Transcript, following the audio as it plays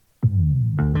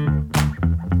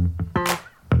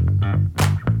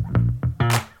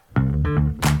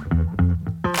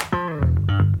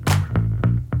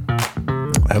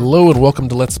Hello and welcome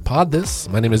to Let's Pod This.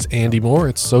 My name is Andy Moore.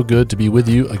 It's so good to be with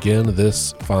you again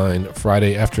this fine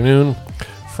Friday afternoon,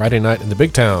 Friday night in the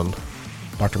big town.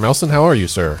 Dr. Melson, how are you,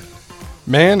 sir?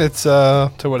 Man, it's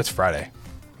Friday,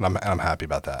 and I'm happy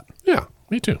about that. Yeah,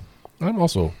 me too. I'm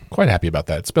also quite happy about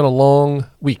that. It's been a long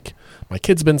week. My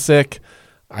kid's been sick.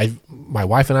 My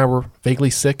wife and I were vaguely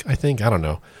sick, I think. I don't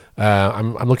know.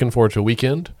 I'm looking forward to a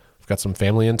weekend. I've got some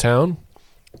family in town,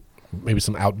 maybe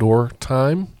some outdoor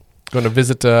time. Going to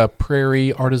visit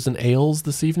Prairie Artisan Ales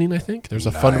this evening, I think. There's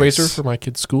a fundraiser for my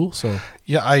kid's school. So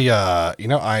yeah, I've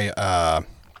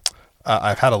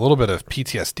had a little bit of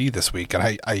PTSD this week,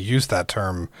 and I use that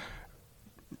term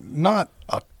not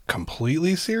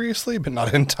completely seriously, but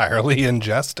not entirely in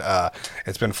jest.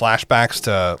 It's been flashbacks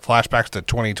to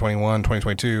 2021,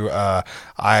 2022.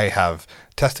 I have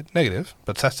tested negative,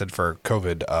 but tested for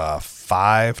COVID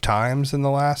 5 times in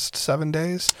the last 7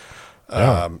 days.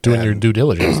 Doing your due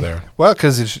diligence there. Well,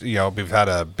 because we've had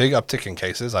a big uptick in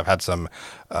cases. I've had some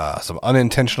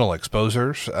unintentional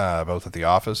exposures, both at the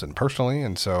office and personally,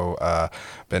 and so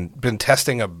been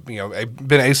testing. Been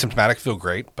asymptomatic, feel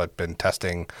great, but been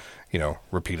testing,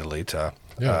 repeatedly to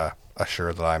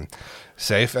assure that I'm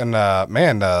safe. And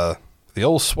the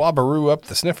old swabberoo up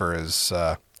the sniffer is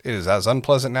as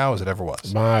unpleasant now as it ever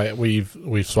was.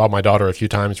 We've swabbed my daughter a few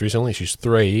times recently. She's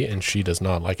 3, and she does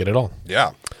not like it at all.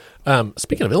 Yeah.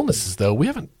 Speaking of illnesses, though, we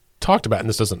haven't talked about, and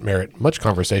this doesn't merit much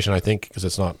conversation, I think, because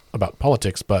it's not about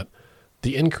politics, but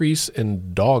the increase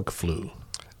in dog flu.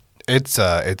 It's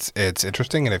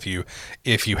interesting, and if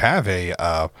you have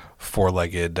a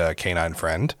four-legged canine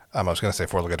friend, I was going to say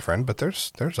four-legged friend, but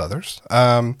there's others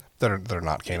that are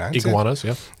not canines. Iguanas,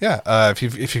 yeah.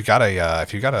 If you've got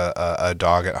a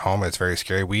dog at home, it's very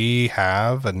scary. We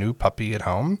have a new puppy at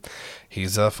home.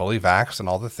 He's fully vaxxed and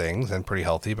all the things and pretty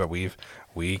healthy, but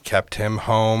we kept him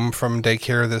home from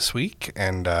daycare this week,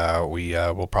 and we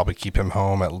will probably keep him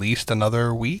home at least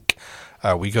another week.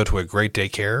 We go to a great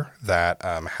daycare that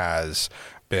has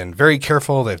been very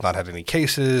careful. They've not had any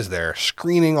cases. They're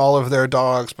screening all of their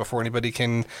dogs before anybody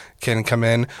can come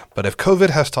in. But if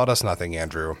COVID has taught us nothing,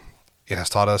 Andrew, it has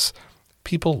taught us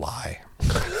people lie.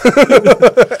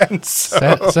 And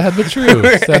so, sad but true.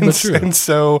 And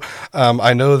so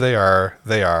I know they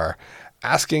are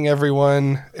asking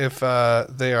everyone if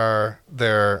they're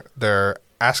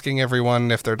asking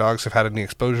everyone if their dogs have had any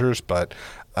exposures, but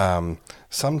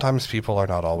sometimes people are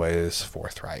not always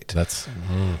forthright.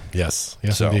 Yes,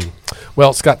 indeed.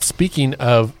 Well, Scott, speaking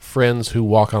of friends who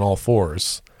walk on all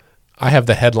fours, I have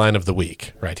the headline of the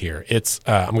week right here. It's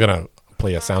I'm going to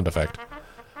play a sound effect.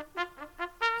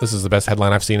 This is the best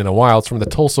headline I've seen in a while. It's from the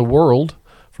Tulsa World,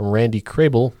 from Randy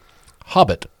Crable.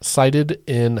 Hobbit cited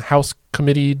in House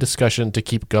committee discussion to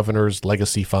keep governor's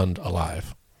legacy fund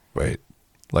alive. Wait,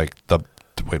 what?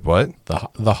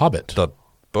 The Hobbit. The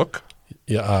book?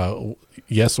 Yeah,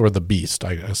 yes, or the Beast,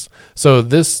 I guess. So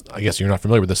this, I guess you're not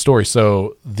familiar with this story.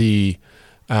 So the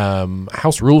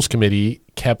House Rules Committee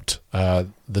kept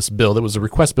this bill. That was a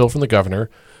request bill from the governor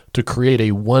to create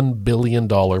a $1 billion,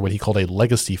 what he called a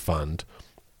legacy fund.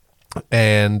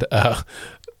 And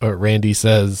Randy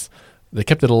says they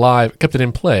kept it alive, kept it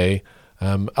in play,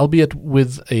 albeit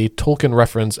with a Tolkien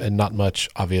reference and not much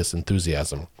obvious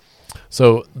enthusiasm.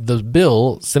 So the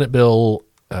bill, Senate Bill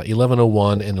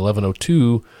 1101 and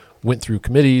 1102, went through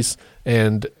committees,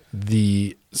 and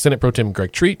the Senate Pro Tem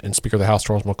Greg Treat and Speaker of the House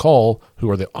Charles McCall, who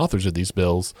are the authors of these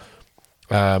bills,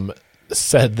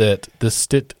 said that this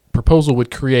proposal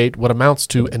would create what amounts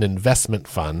to an investment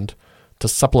fund to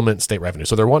supplement state revenue.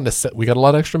 So they're wanting to we got a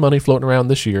lot of extra money floating around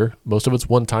this year. Most of it's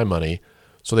one-time money.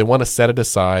 So they want to set it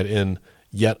aside in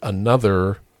yet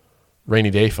another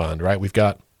rainy day fund, right? We've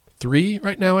got 3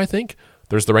 right now, I think.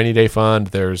 There's the rainy day fund.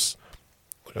 There's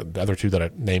the other 2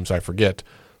 names I forget.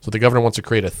 So the governor wants to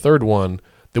create a third one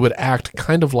that would act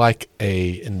kind of like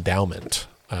a endowment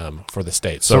for the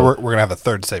state. So we're going to have a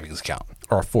third savings account.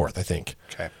 Or a fourth, I think.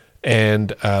 Okay.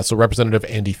 And so Representative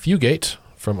Andy Fugate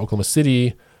from Oklahoma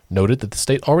City noted that the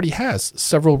state already has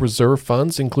several reserve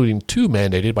funds, including 2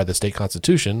 mandated by the state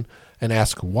constitution, and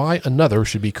asked why another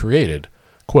should be created.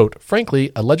 Quote,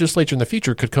 frankly, a legislature in the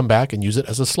future could come back and use it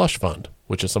as a slush fund,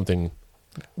 which is something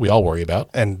we all worry about.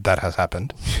 And that has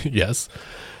happened. Yes.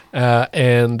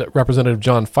 And Representative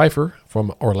John Pfeiffer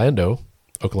from Orlando,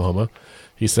 Oklahoma,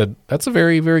 he said, that's a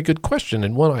very, very good question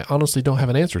and one I honestly don't have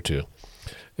an answer to.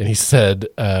 And he said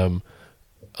a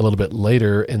little bit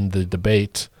later in the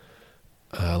debate,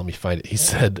 let me find it. He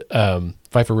said,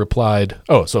 Pfeiffer replied,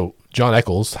 so John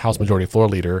Echols, House Majority Floor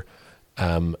Leader,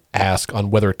 asked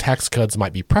on whether tax cuts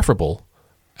might be preferable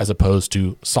as opposed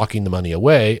to socking the money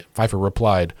away. Pfeiffer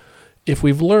replied, if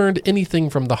we've learned anything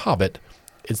from The Hobbit,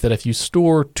 is that if you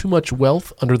store too much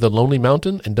wealth under the Lonely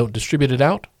Mountain and don't distribute it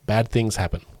out, bad things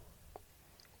happen.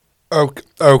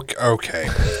 Okay.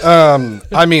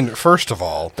 I mean, first of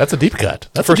all, That's a deep cut.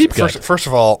 That's a deep cut. First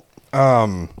of all,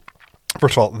 the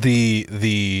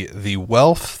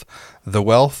wealth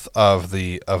of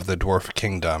the dwarf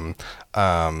kingdom,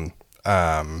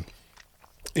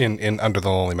 in Under the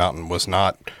Lonely Mountain was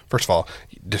not, first of all,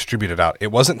 distributed out.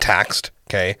 It wasn't taxed.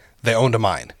 Okay, they owned a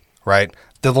mine, right?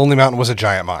 The Lonely Mountain was a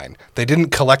giant mine. They didn't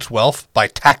collect wealth by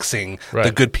taxing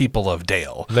the good people of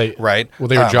Dale, right? Well,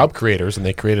 they were job creators, and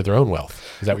they created their own wealth.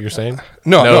 Is that what you're saying?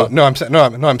 No.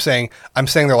 I'm saying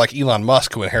they're like Elon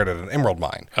Musk, who inherited an emerald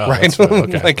mine, right? That's fair.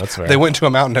 Okay, like that's fair. they went to a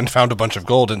mountain and found a bunch of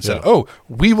gold and said, "Oh,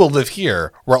 we will live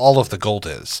here where all of the gold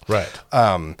is." Right.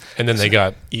 And then they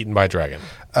got eaten by a dragon.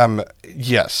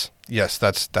 Yes,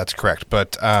 that's correct.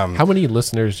 But how many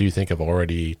listeners do you think have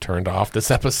already turned off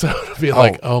this episode? Be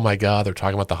like, oh my God, they're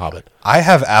talking about The Hobbit. I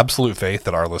have absolute faith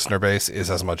that our listener base is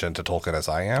as much into Tolkien as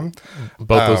I am.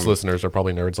 Both those listeners are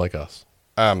probably nerds like us.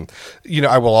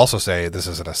 I will also say, this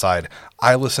is an aside,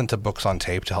 I listen to books on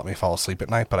tape to help me fall asleep at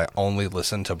night, but I only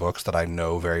listen to books that I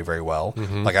know very, very well.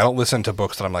 Mm-hmm. Like, I don't listen to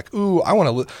books that I'm like, ooh, I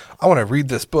want to read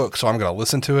this book, so I'm going to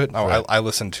listen to it. Right. I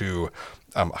listen to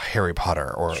Harry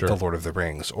Potter or The Lord of the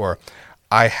Rings, or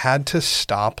I had to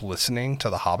stop listening to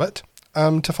The Hobbit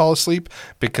to fall asleep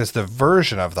because the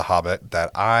version of The Hobbit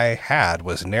that I had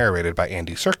was narrated by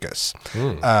Andy Serkis,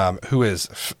 who is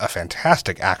a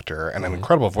fantastic actor and an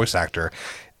incredible voice actor.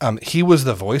 He was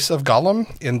the voice of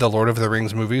Gollum in the Lord of the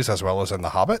Rings movies as well as in The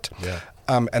Hobbit. Yeah.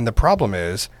 And the problem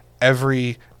is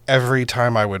every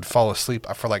time I would fall asleep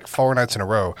for like 4 nights in a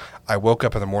row, I woke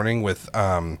up in the morning with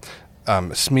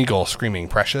Smeagol screaming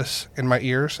 "Precious" in my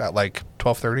ears at like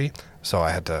 12:30, so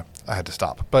I had to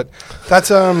stop. But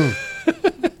that's I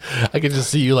could just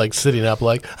see you like sitting up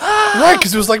like right,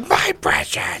 because it was like my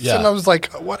precious, yeah. And I was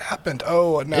like, what happened?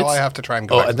 Oh, now I have to try and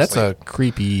go back and to that's sleep. a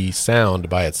creepy sound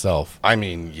by itself. I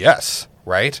mean, yes,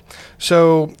 right.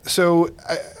 So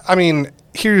I mean,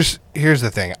 here's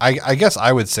the thing. I guess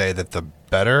I would say that the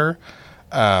better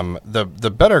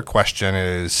question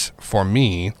is for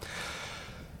me.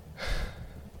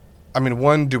 I mean,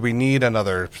 one, do we need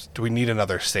another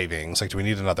savings? Like, do we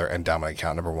need another endowment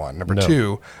account? Number one. Number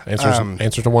two.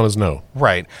 Answer to one is no.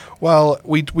 Right. Well,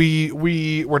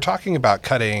 we're talking about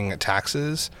cutting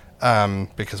taxes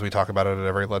because we talk about it at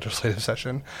every legislative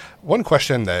session. One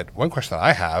question that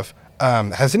I have,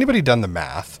 has anybody done the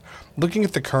math? Looking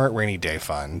at the current rainy day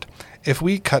fund, if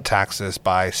we cut taxes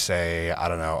by, say, I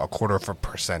don't know,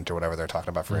 0.25% or whatever they're talking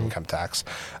about for income tax,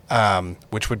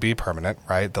 which would be permanent,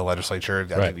 right? The legislature,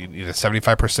 I mean, you need a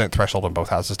 75% threshold in both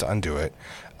houses to undo it,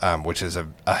 which is a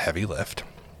heavy lift.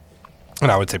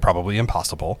 And I would say probably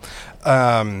impossible.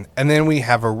 And then we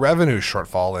have a revenue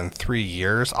shortfall in 3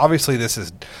 years. Obviously, this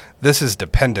is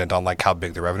dependent on like how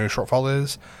big the revenue shortfall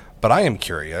is. But I am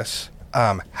curious,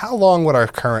 how long would our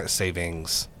current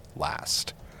savings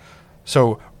last?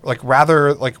 So,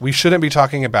 we shouldn't be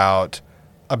talking about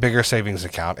a bigger savings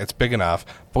account. It's big enough,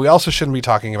 but we also shouldn't be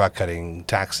talking about cutting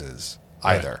taxes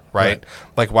either, right?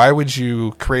 Like, why would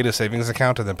you create a savings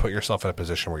account and then put yourself in a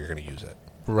position where you're going to use it?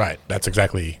 Right. That's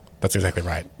exactly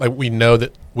right. Like, we know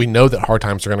that hard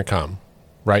times are going to come,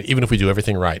 right? Even if we do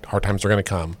everything right, hard times are going to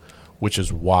come, which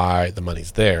is why the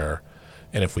money's there.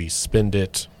 And if we spend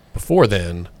it before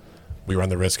then, we run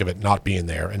the risk of it not being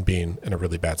there and being in a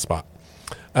really bad spot.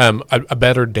 A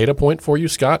better data point for you,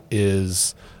 Scott,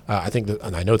 is I think that,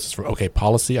 and I know this is from OK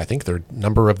Policy. I think their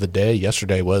number of the day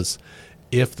yesterday was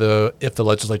if the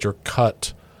legislature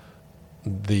cut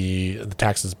the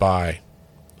taxes by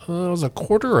it was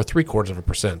 1/4 or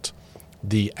 3/4%,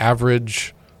 the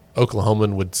average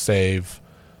Oklahoman would save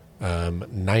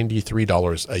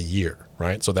 $93 a year.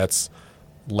 Right, so that's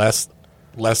less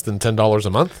than $10 a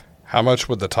month. How much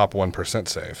would the top 1%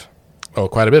 save? Oh,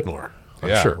 quite a bit more.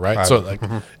 I'm sure, right? So like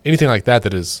anything like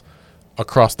that is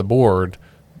across the board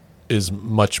is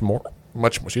much more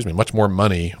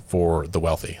money for the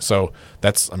wealthy. So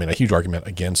that's, I mean, a huge argument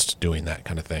against doing that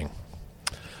kind of thing.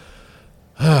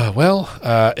 That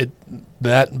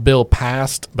bill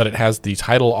passed, but it has the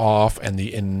title off and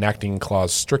the enacting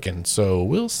clause stricken. So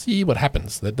we'll see what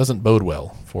happens. That doesn't bode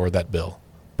well for that bill.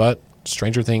 But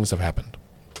stranger things have happened.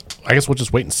 I guess we'll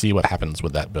just wait and see what happens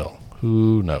with that bill.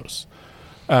 Who knows?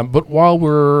 But while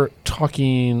we're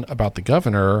talking about the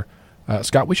governor,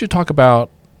 Scott, we should talk about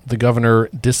the governor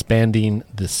disbanding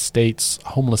the state's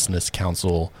homelessness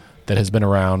council that has been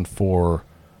around for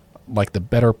like the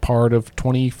better part of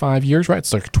 25 years, right?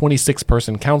 It's like a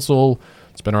 26-person council.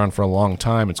 It's been around for a long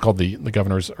time. It's called the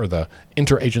governor's or the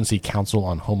Interagency Council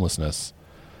on Homelessness.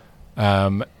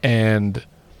 And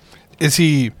Is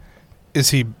he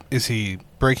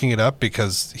breaking it up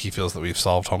because he feels that we've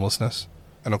solved homelessness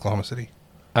in Oklahoma City?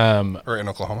 Or in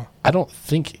Oklahoma? I don't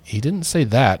think he didn't say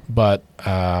that, but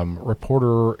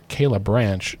reporter Kayla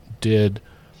Branch did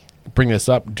bring this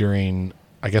up during,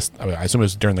 I assume it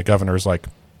was during the governor's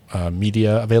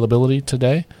media availability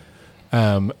today,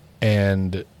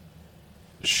 and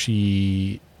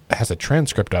she has a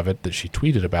transcript of it that she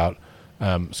tweeted about.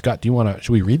 Scott, should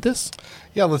we read this?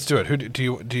 Yeah, let's do it. Who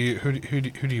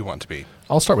do you want to be?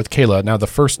 I'll start with Kayla. Now, the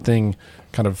first thing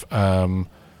kind of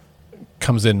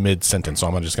comes in mid-sentence, so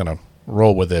I'm just going to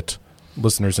roll with it.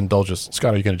 Listeners, indulge us.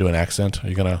 Scott, are you going to do an accent? Are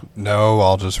you going to? No,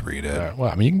 I'll just read it.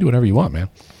 Well, I mean, you can do whatever you want, man.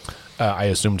 I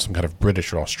assumed some kind of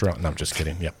British or Australian. No, I'm just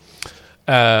kidding. Yeah.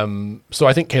 So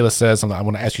I think Kayla says, I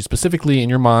want to ask you specifically in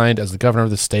your mind as the governor of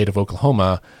the state of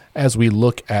Oklahoma, as we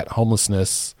look at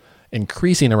homelessness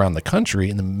increasing around the country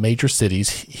in the major cities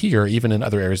here, even in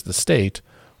other areas of the state,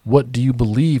 what do you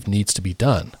believe needs to be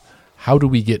done? How do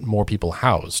we get more people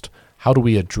housed? How do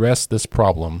we address this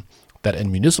problem that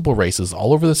in municipal races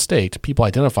all over the state, people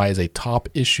identify as a top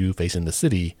issue facing the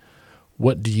city?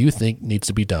 What do you think needs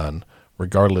to be done,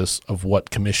 regardless of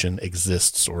what commission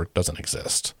exists or doesn't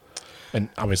exist? And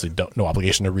obviously, no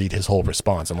obligation to read his whole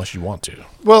response unless you want to.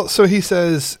 Well, so he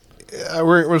says,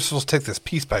 we're supposed to take this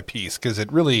piece by piece because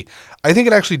it really, I think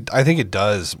it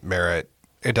does merit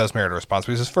a response.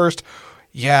 But he says, first,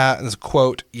 this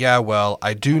quote, well,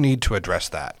 I do need to address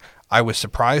that. I was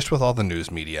surprised with all the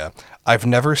news media. I've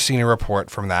never seen a report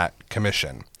from that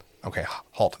commission. Okay,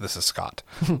 halt. This is Scott.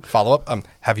 Follow up.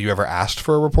 Have you ever asked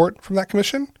for a report from that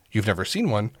commission? You've never seen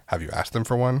one. Have you asked them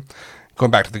for one?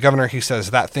 Going back to the governor, he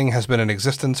says that thing has been in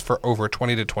existence for over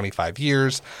 20 to 25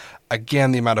 years.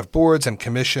 Again, the amount of boards and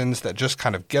commissions that just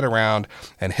kind of get around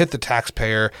and hit the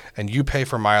taxpayer and you pay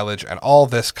for mileage and all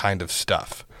this kind of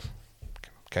stuff.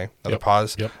 Okay, another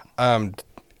pause. Yep.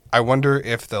 I wonder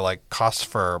if the cost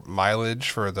for mileage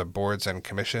for the boards and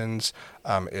commissions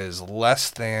is less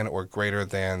than or greater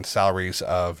than salaries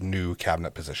of new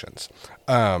cabinet positions.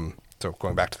 So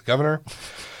going back to the governor,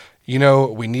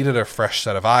 we needed a fresh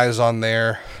set of eyes on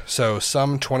there. So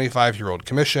some 25-year-old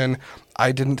commission,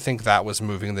 I didn't think that was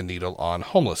moving the needle on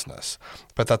homelessness.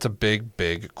 But that's a big,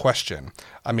 big question.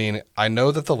 I mean, I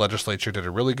know that the legislature did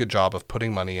a really good job of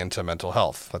putting money into mental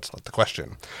health. That's not the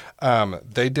question.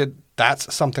 They did.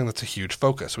 That's something that's a huge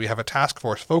focus. We have a task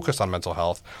force focused on mental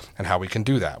health and how we can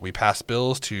do that. We passed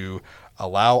bills to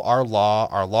allow our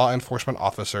law enforcement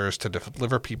officers to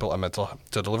deliver people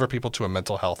to a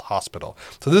mental health hospital.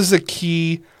 So this is a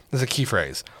key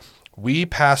phrase. We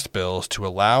passed bills to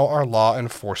allow our law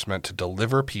enforcement to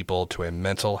deliver people to a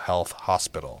mental health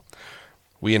hospital.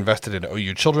 We invested in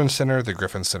OU Children's Center, the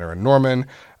Griffin Center in Norman.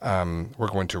 We're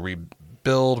going to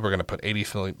rebuild. We're going to put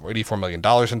 $84 million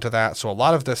into that. So a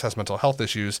lot of this has mental health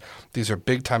issues. These are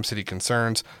big-time city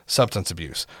concerns, substance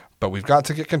abuse. But we've got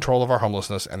to get control of our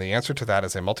homelessness, and the answer to that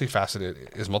is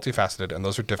multifaceted, and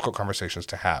those are difficult conversations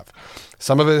to have.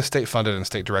 Some of it is state-funded and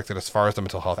state-directed as far as the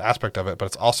mental health aspect of it, but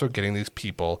it's also getting these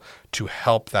people to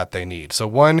help that they need. So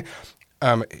one,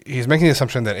 he's making the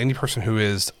assumption that any person who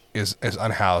is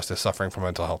unhoused is suffering from a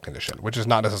mental health condition, which is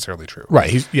not necessarily true.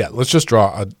 Right. Let's just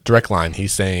draw a direct line.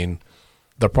 He's saying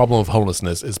the problem of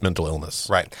homelessness is mental illness.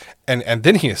 Right. And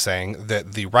then he is saying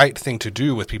that the right thing to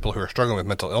do with people who are struggling with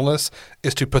mental illness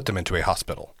is to put them into a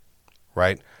hospital.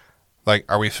 Right?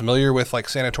 Are we familiar with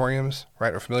sanatoriums,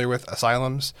 right? We're familiar with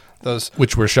asylums,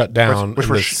 which were shut down in the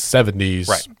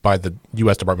 70s by the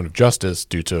U.S. Department of Justice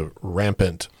due to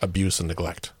rampant abuse and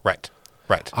neglect. Right.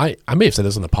 I may have said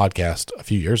this on the podcast a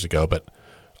few years ago, but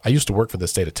I used to work for the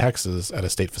state of Texas at a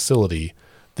state facility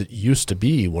that used to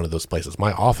be one of those places.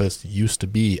 My office used to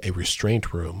be a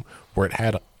restraint room where it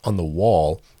had on the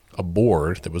wall a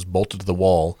board that was bolted to the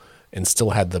wall and still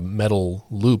had the metal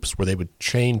loops where they would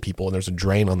chain people, and there's a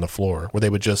drain on the floor where they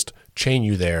would just chain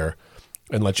you there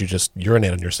and let you just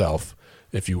urinate on yourself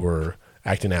if you were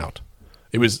acting out.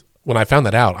 It was, when I found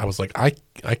that out, I was like, I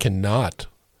cannot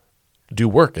do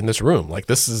work in this room. It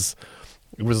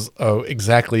was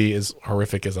exactly as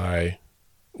horrific as I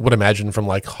would imagine from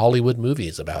Hollywood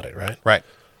movies about it, right? Right.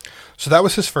 So that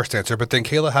was his first answer, but then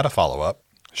Kayla had a follow-up.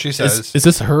 She says... Is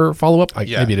this her follow-up?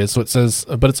 Yeah. Maybe it is. So it says,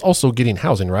 but it's also getting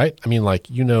housing, right? I mean,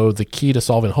 the key to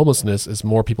solving homelessness is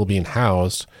more people being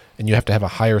housed, and you have to have a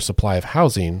higher supply of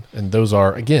housing, and those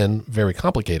are, again, very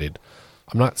complicated.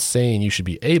 I'm not saying you should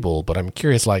be able, but I'm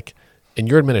curious, in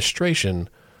your administration,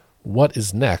 what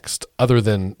is next other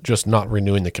than just not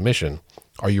renewing the commission?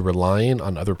 Are you relying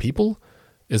on other people?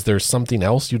 Is there something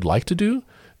else you'd like to do?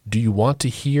 Do you want to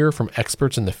hear from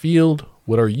experts in the field?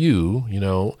 What are you,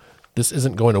 this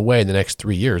isn't going away in the next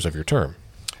 3 years of your term.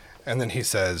 And then he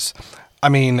says,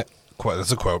 quote, this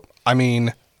is a quote,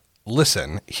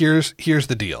 listen, here's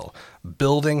the deal.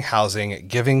 Building housing,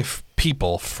 giving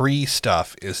people free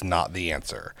stuff is not the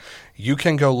answer. You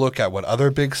can go look at what other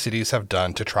big cities have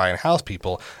done to try and house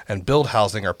people and build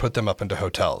housing or put them up into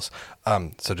hotels.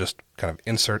 So just kind of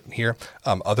insert here.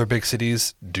 Other big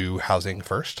cities do housing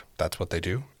first. That's what they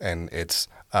do. And it's,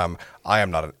 I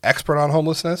am not an expert on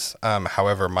homelessness.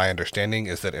 However, my understanding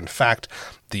is that in fact,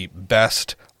 the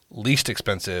best, least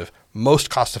expensive, most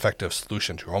cost-effective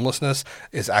solution to homelessness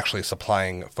is actually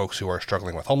supplying folks who are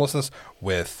struggling with homelessness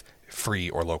with free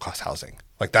or low-cost housing.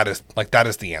 That is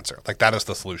the answer. That is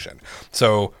the solution.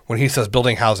 So when he says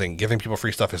building housing, giving people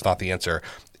free stuff is not the answer,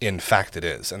 in fact it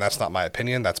is. And that's not my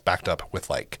opinion. That's backed up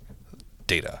with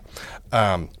data.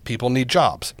 People need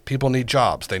jobs. People need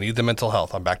jobs. They need the mental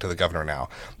health. I'm back to the governor now.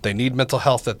 They need mental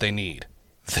health that they need.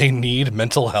 They need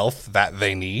mental health that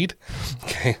they need.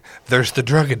 Okay. There's the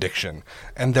drug addiction.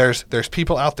 And there's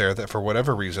people out there that for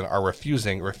whatever reason are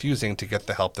refusing to get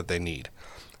the help that they need.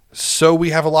 So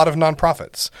we have a lot of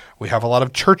nonprofits. We have a lot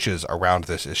of churches around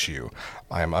this issue.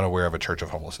 I am unaware of a church of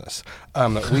homelessness.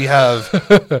 We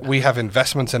have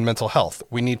investments in mental health.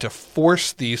 We need to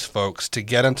force these folks to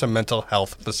get into mental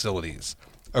health facilities.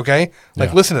 Okay?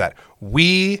 Listen to that.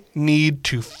 We need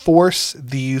to force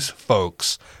these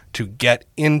folks to get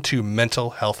into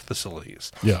mental health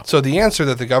facilities. Yeah. So the answer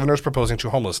that the governor is proposing to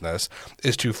homelessness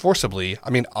is to forcibly,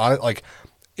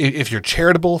 if you're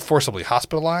charitable, forcibly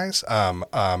hospitalize.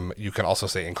 You can also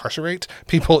say incarcerate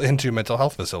people into mental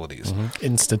health facilities. Mm-hmm.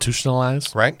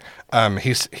 Institutionalize. Right.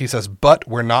 He says, but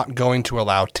we're not going to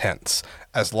allow tents.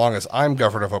 As long as I'm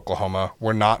governor of Oklahoma,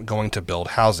 we're not going to build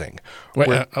housing.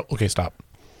 Wait, okay, stop.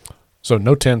 So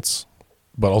no tents,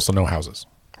 but also no houses.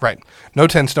 Right. No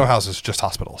tents, no houses, just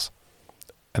hospitals.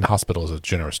 And hospital is a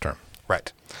generous term.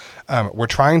 Right. We're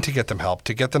trying to get them help,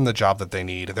 to get them the job that they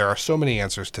need. There are so many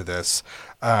answers to this,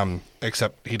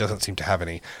 except he doesn't seem to have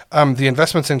any. The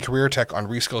investments in career tech on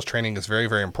reskills training is very,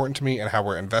 very important to me, and how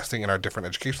we're investing in our different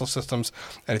educational systems.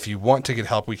 And if you want to get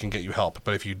help, we can get you help.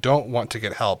 But if you don't want to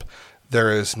get help,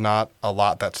 there is not a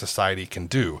lot that society can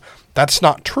do. That's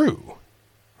not true.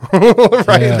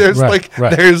 Right? Yeah, There's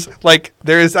right.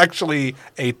 there is actually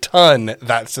a ton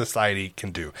that society can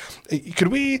do. Could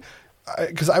we,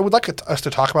 because I would like us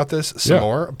to talk about this some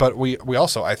more, but we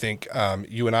also, I think,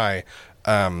 you and I,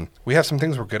 we have some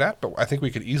things we're good at, but I think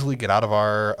we could easily get out of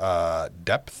our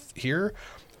depth here.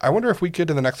 I wonder if we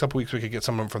could, in the next couple weeks, we could get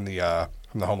someone from the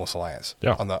Homeless Alliance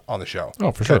on the show.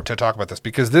 Oh, for sure. To talk about this,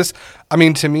 because this,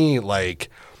 to me,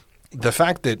 the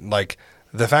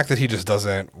fact that he just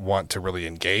doesn't want to really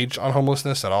engage on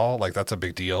homelessness at all, that's a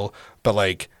big deal.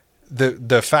 But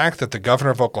the fact that the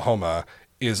governor of Oklahoma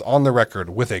is on the record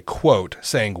with a quote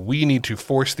saying we need to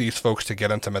force these folks to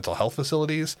get into mental health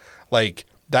facilities,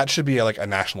 that should be a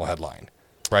national headline,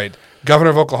 right? Governor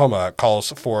of Oklahoma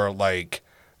calls for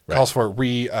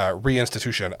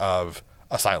reinstitution of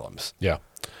asylums. Yeah.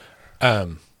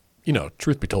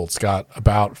 Truth be told, Scott,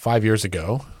 about 5 years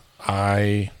ago,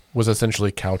 I was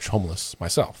essentially couch homeless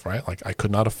myself, right? I could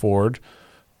not afford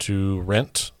to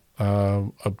rent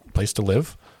a place to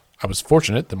live. I was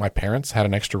fortunate that my parents had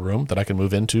an extra room that I could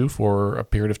move into for a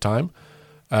period of time.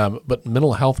 But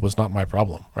mental health was not my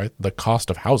problem, right? The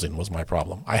cost of housing was my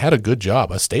problem. I had a good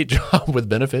job, a state job with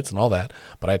benefits and all that,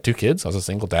 but I had 2 kids. I was a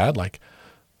single dad.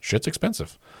 Shit's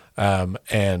expensive.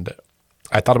 And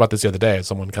I thought about this the other day.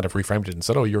 Someone kind of reframed it and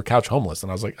said, "Oh, you're couch homeless."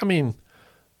 And I was like,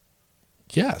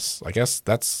 yes, I guess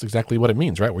that's exactly what it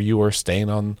means, right? Where you are staying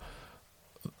in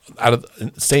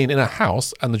a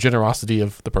house and the generosity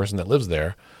of the person that lives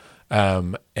there.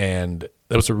 And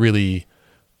that was a really,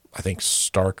 I think,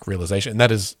 stark realization. And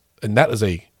that is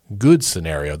a good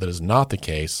scenario. That is not the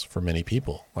case for many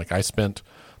people. I spent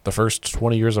the first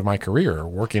 20 years of my career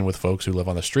working with folks who live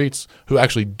on the streets who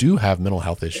actually do have mental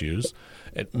health issues,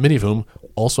 and many of whom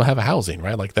also have housing,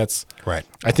 right? That's right.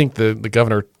 I think the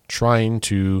governor trying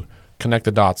to connect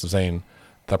the dots of saying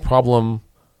the problem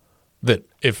that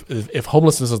if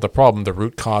homelessness is the problem, the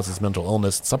root cause is mental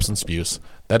illness and substance abuse.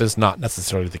 That is not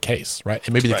necessarily the case, right?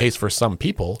 It may be the case for some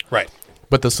people, right?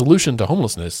 But the solution to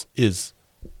homelessness is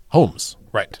homes,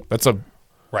 right? That's a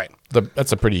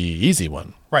pretty easy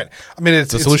one, right?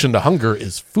 The solution to hunger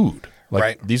is food,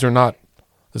 right? This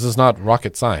is not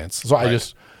rocket science. So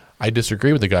I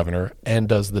disagree with the governor and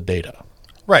does the data,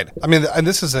 right? And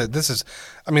this is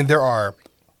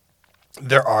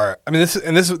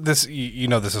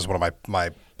one of my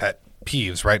pet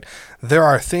peeves, right? There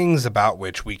are things about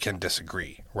which we can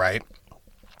disagree, right?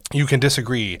 you can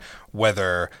disagree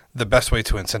whether the best way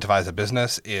to incentivize a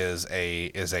business is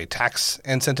a tax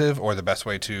incentive, or the best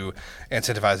way to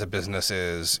incentivize a business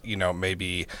is,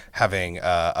 maybe having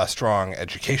a strong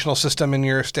educational system in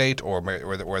your state, or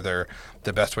whether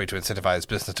the best way to incentivize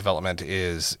business development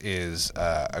is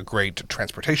a great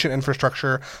transportation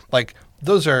infrastructure. Like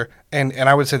those are, and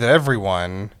I would say that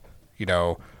everyone,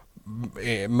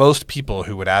 most people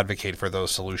who would advocate for those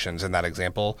solutions in that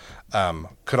example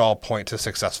could all point to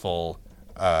successful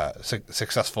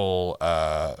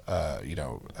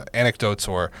anecdotes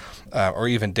or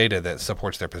even data that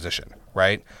supports their position,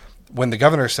 right? When the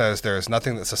governor says there is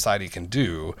nothing that society can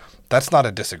do, that's not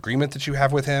a disagreement that you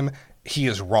have with him. He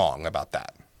is wrong about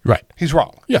that. Right. He's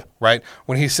wrong. Yeah. Right.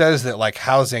 When he says that like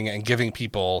housing and giving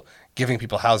people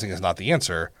housing is not the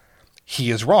answer,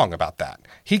 he is wrong about that.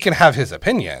 He can have his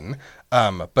opinion,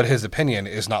 but his opinion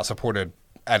is not supported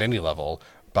at any level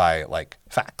by like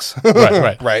facts.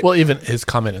 Right. Right. Well, even his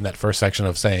comment in that first section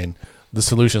of saying the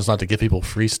solution is not to give people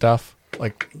free stuff,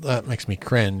 like that makes me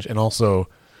cringe. And also,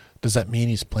 does that mean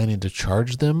he's planning to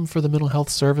charge them for the mental health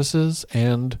services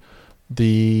and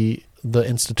the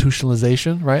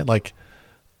institutionalization? Right. Like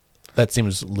that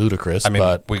seems ludicrous. I mean,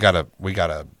 but we gotta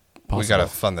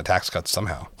fund the tax cuts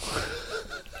somehow.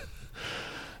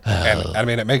 And I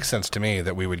mean, it makes sense to me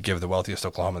that we would give the wealthiest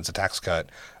Oklahomans a tax cut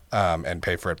and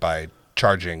pay for it by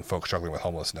charging folks struggling with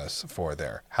homelessness for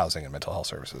their housing and mental health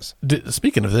services.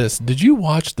 Speaking of this, did you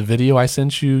watch the video I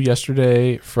sent you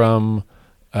yesterday from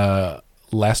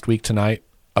last week tonight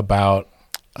about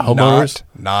homeowners?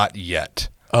 Not yet.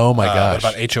 Oh my gosh.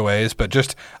 About HOAs, but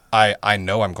just I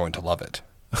know I'm going to love it.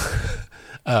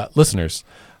 Listeners,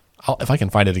 if I can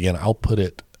find it again, I'll put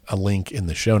a link in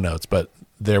the show notes, but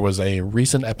there was a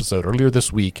recent episode earlier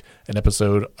this week, an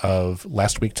episode of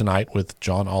Last Week Tonight with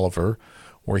John Oliver,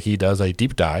 where he does a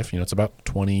deep dive, it's about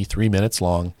 23 minutes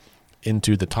long,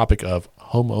 into the topic of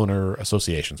homeowner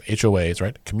associations, HOAs,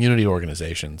 right? Community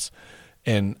organizations,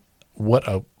 and what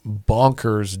a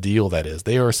bonkers deal that is.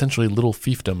 They are essentially little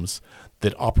fiefdoms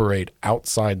that operate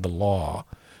outside the law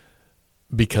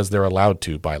because they're allowed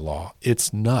to by law.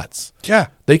 It's nuts. Yeah.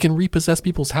 They can repossess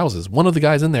people's houses. One of the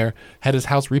guys in there had his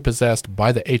house repossessed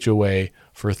by the HOA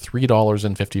for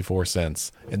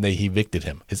 $3.54, and they evicted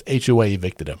him. His HOA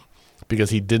evicted him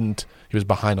because he was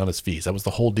behind on his fees. That was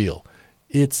the whole deal.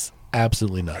 It's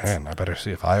absolutely nuts. Man, I better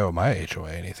see if I owe my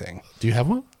HOA anything. Do you have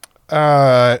one?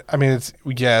 I mean, it's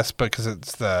yes, because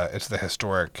it's the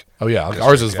historic. Oh yeah,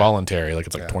 ours is voluntary. Like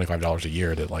it's like $25 a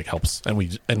year that like helps, and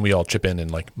we all chip in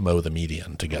and like mow the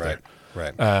median together.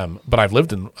 Right. But I've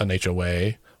lived in an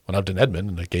HOA when I lived in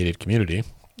Edmond in a gated community,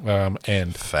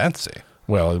 and fancy.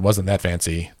 Well, it wasn't that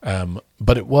fancy,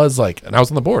 but it was like, and I was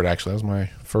on the board actually. That was my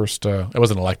first. I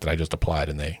wasn't elected. I just applied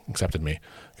and they accepted me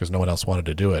because no one else wanted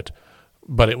to do it.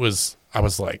 But I was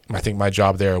like, I think my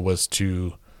job there was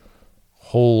to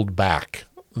hold back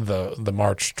the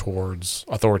march towards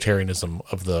authoritarianism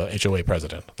of the HOA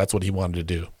president. That's what he wanted to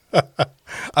do.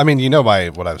 I mean,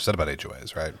 what I've said about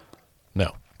HOAs, right?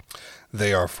 No.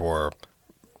 They are for...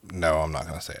 No, I'm not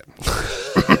going to say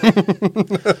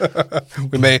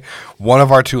it. One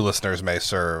of our two listeners may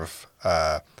serve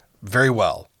very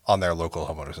well on their local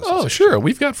homeowners association. Oh, sure.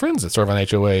 We've got friends that serve on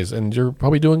HOAs, and you're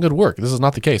probably doing good work. This is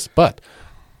not the case, but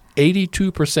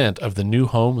 82% of the new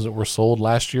homes that were sold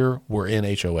last year were in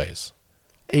HOAs.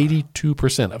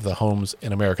 82% of the homes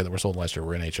in America that were sold last year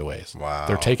were in HOAs. Wow.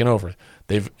 They're taking over.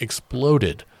 They've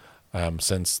exploded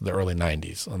since the early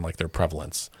 90s on like their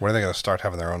prevalence. When are they going to start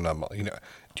having their own, do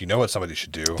you know what somebody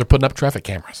should do? They're putting up traffic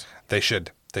cameras. They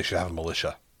should have a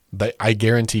militia. I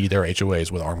guarantee there are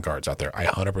HOAs with armed guards out there.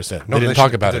 100%. No, they didn't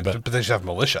talk about it, but they should have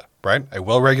militia, right? A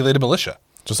well-regulated militia.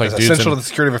 Just like it's essential to the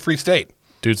security of a free state.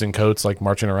 Dudes in coats like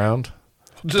marching around.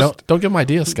 Don't give them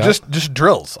ideas, Scott. Just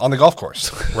drills on the golf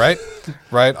course, right?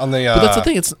 Right on the. But that's the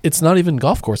thing. It's not even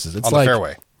golf courses. It's on like the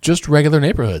fairway. Just regular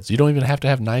neighborhoods. You don't even have to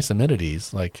have nice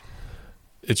amenities. Like,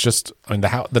 it's just. I mean,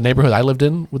 the neighborhood I lived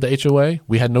in with the HOA,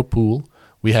 we had no pool.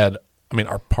 We had. I mean,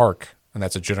 our park, and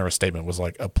that's a generous statement, was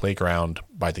like a playground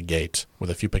by the gate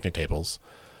with a few picnic tables,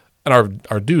 and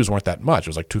our dues weren't that much. It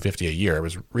was like $250 a year. It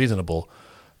was reasonable,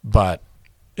 but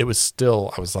it was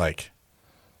still. I was like,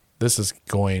 this is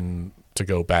going to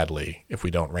go badly if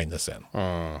we don't rein this in.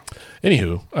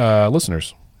 Anywho,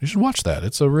 listeners, you should watch that.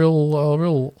 It's a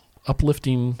real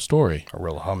uplifting story. A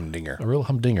real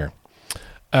humdinger.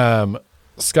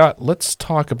 Scott, let's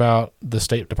talk about the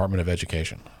State Department of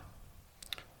Education.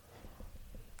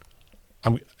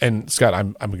 Scott,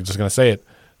 I'm just going to say it.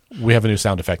 We have a new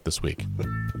sound effect this week.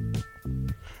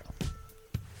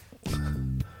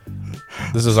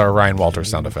 This is our Ryan Walters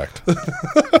sound effect.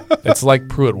 It's like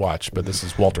Pruitt Watch, but this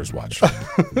is Walters Watch. I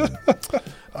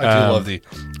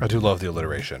do love the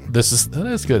alliteration. That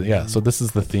is good. Yeah. So this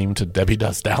is the theme to Debbie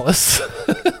Does Dallas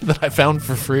that I found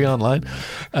for free online.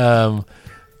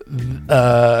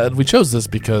 We chose this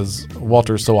because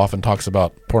Walters so often talks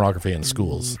about pornography in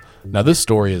schools. Now, this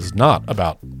story is not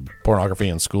about pornography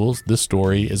in schools. This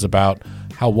story is about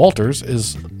how Walters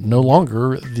is no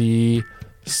longer the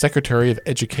Secretary of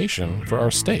Education for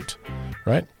our state,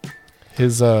 right?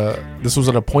 This was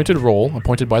an appointed role,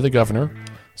 appointed by the governor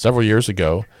several years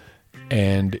ago,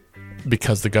 and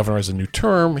because the governor has a new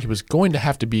term, he was going to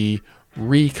have to be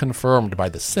reconfirmed by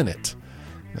the Senate.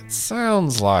 It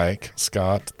sounds like,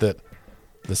 Scott, that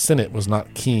the Senate was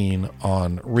not keen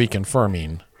on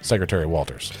reconfirming Secretary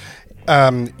Walters.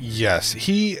 Yes,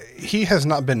 he has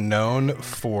not been known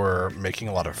for making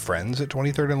a lot of friends at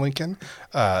 23rd and Lincoln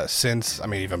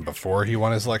even before he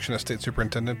won his election as state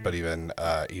superintendent, but even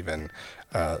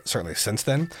certainly since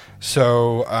then.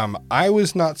 So I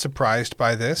was not surprised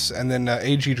by this. And then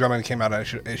A.G. Drummond came out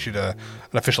and issued an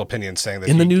official opinion saying that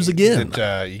in the news again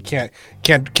that you can't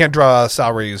draw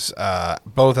salaries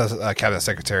both as a cabinet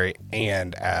secretary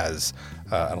and as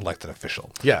an elected official.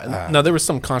 Yeah. Now, there was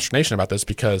some consternation about this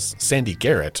because Sandy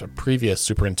Garrett, a previous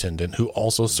superintendent who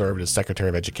also served as Secretary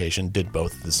of Education, did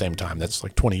both at the same time. That's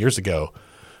like 20 years ago.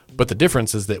 But the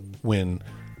difference is that when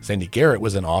Sandy Garrett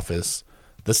was in office,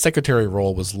 the secretary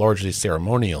role was largely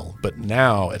ceremonial, but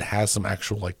now it has some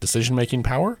actual decision-making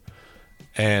power,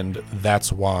 and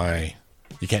that's why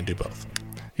you can't do both.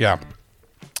 Yeah.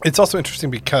 It's also interesting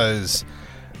because,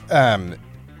 Walters,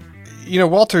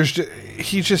 I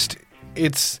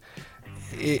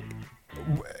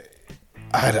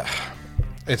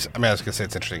was going to say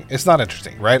it's interesting. It's not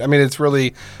interesting, right? I mean, it's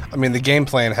really, the game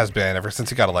plan has been, ever since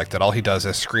he got elected, all he does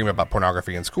is scream about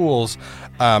pornography in schools.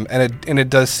 And it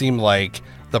does seem like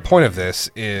the point of this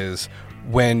is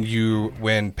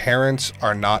when parents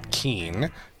are not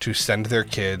keen to send their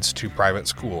kids to private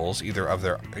schools, either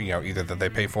that they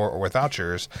pay for or with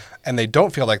vouchers, and they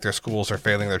don't feel like their schools are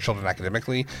failing their children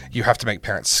academically, you have to make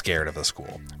parents scared of the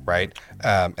school, right?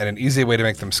 And an easy way to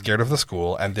make them scared of the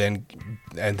school and then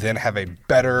have a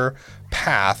better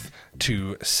path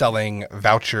to selling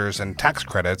vouchers and tax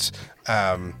credits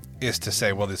is to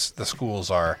say, well, the schools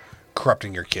are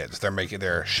corrupting your kids.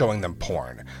 They're showing them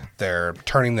porn. They're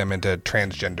turning them into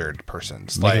transgendered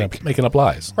persons. Making up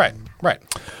lies. Right.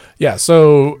 Yeah,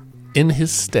 so in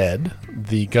his stead,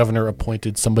 the governor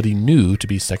appointed somebody new to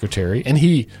be secretary, and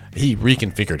he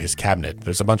reconfigured his cabinet.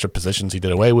 There's a bunch of positions he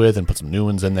did away with and put some new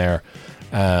ones in there.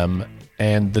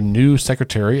 And the new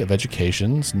Secretary of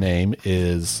Education's name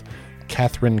is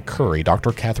Catherine Curry,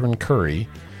 Dr. Catherine Curry,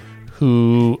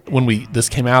 who, when this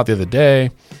came out the other day,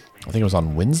 I think it was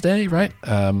on Wednesday, right?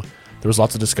 There was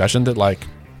lots of discussion that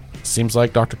seems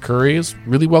like Dr. Curry is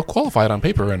really well qualified on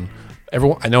paper, and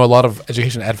I know a lot of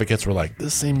education advocates were like,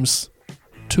 this seems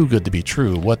too good to be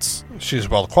true. She's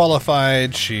well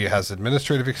qualified. She has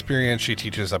administrative experience. She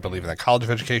teaches, I believe, in the College of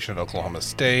Education at Oklahoma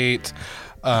State.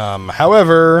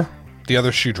 However, the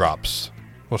other shoe drops.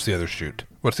 What's the other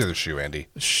shoe, Andy?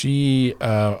 She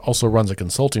also runs a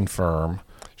consulting firm.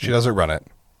 She doesn't run it.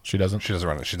 She doesn't? She doesn't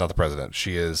run it. She's not the president.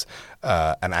 She is she's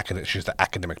the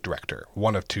academic director,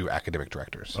 one of two academic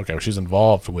directors. Okay, well, she's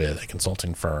involved with a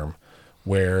consulting firm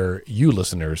where you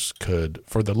listeners could,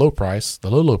 for the low price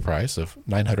of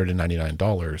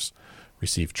 $999,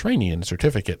 receive training and a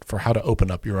certificate for how to open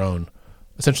up your own,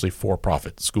 essentially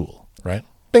for-profit school, right?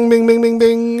 Bing, bing, bing, bing,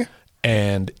 bing.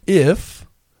 And if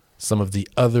some of the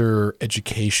other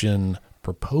education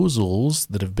proposals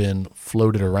that have been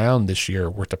floated around this year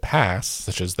were to pass,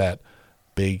 such as that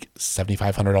big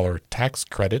 $7,500 tax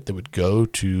credit that would go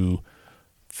to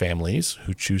families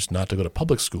who choose not to go to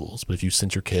public schools, but if you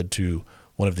sent your kid to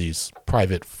one of these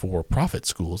private for-profit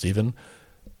schools, even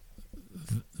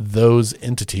those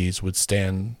entities would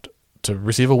stand to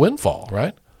receive a windfall,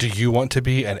 right? Do you want to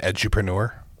be an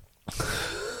edupreneur?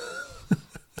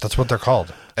 That's what they're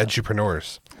called,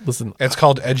 edupreneurs. Listen, it's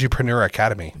called Edupreneur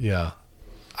Academy. Yeah.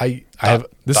 I have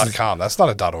 .com. That's not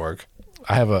a .org.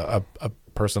 I have a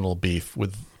personal beef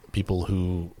with people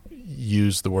who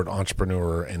use the word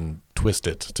entrepreneur and twist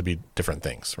it to be different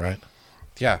things, right?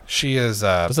 Yeah, she is.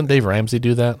 Doesn't Dave Ramsey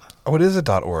do that? Oh, it is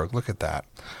a .org. Look at that.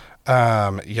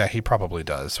 Yeah, he probably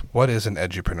does. What is an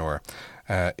edupreneur?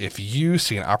 If you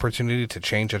see an opportunity to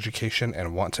change education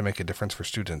and want to make a difference for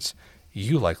students,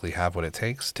 you likely have what it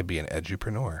takes to be an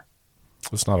edupreneur.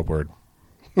 It's not a word.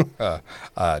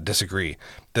 Disagree.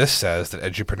 This says that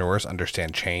edupreneurs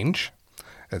understand change.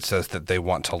 It says that they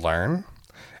want to learn.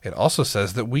 It also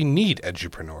says that we need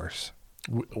edupreneurs.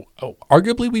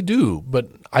 Arguably, we do, but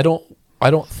I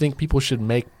don't think people should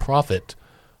make profit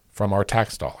from our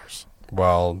tax dollars.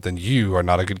 Well, then you are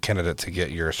not a good candidate to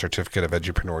get your certificate of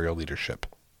entrepreneurial leadership.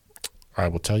 I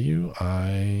will tell you,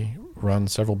 I run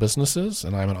several businesses,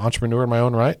 and I'm an entrepreneur in my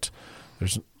own right.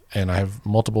 And I have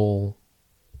multiple,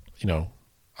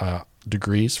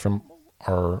 degrees from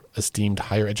our esteemed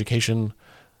higher education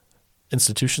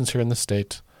institutions here in the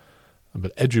state.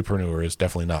 But edupreneur is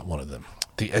definitely not one of them.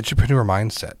 The edupreneur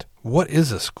mindset. What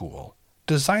is a school?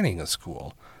 Designing a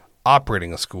school,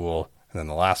 operating a school, and then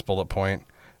the last bullet point,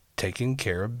 taking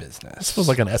care of business. This feels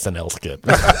like an SNL skit.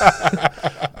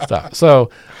 So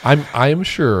I am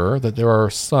sure that there are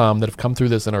some that have come through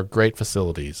this and are great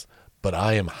facilities, but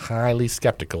I am highly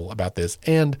skeptical about this.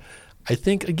 And I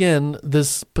think, again,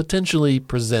 this potentially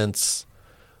presents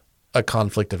a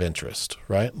conflict of interest,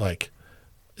 right? Like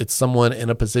it's someone in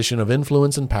a position of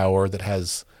influence and power that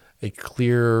has a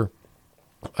clear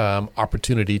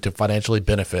opportunity to financially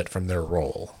benefit from their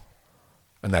role.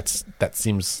 And that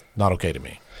seems not okay to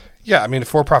me. Yeah, I mean,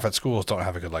 for-profit schools don't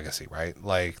have a good legacy, right?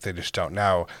 Like, they just don't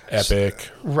now. Epic,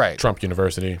 right? Trump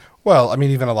University. Well, I mean,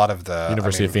 even a lot of the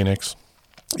University of Phoenix.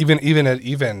 Even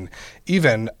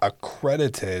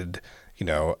accredited,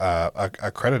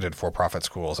 accredited for-profit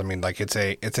schools. I mean, like it's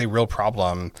a real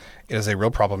problem. It is a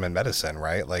real problem in medicine,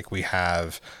 right? Like we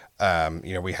have, a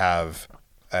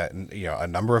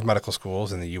number of medical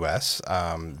schools in the U.S.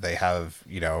 They have,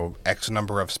 X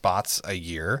number of spots a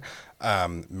year.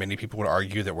 Many people would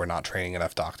argue that we're not training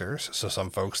enough doctors. So some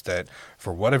folks that,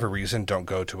 for whatever reason, don't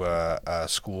go to a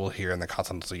school here in the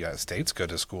continental United States, go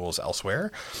to schools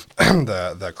elsewhere.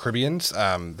 the Caribbeans,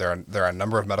 there are a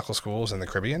number of medical schools in the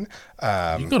Caribbean. You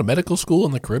can go to medical school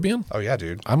in the Caribbean? Oh, yeah,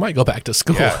 dude. I might go back to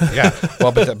school. Yeah.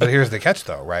 Well, but here's the catch,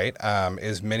 though, right?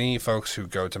 Is many folks who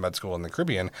go to med school in the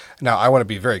Caribbean. Now, I want to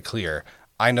be very clear.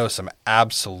 I know some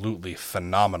absolutely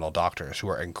phenomenal doctors who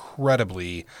are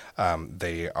incredibly,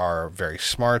 they are very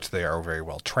smart, they are very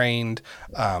well trained,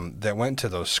 that went to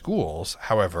those schools.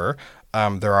 However,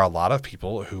 there are a lot of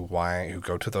people who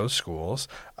go to those schools,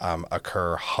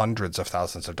 incur hundreds of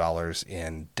thousands of dollars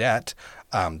in debt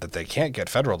that they can't get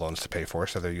federal loans to pay for,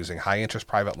 so they're using high-interest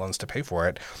private loans to pay for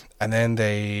it, and then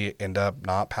they end up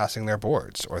not passing their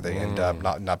boards, or they end up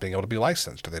not being able to be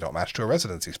licensed, or they don't match to a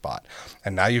residency spot.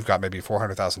 And now you've got maybe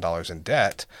 $400,000 in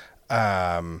debt,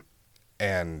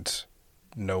 and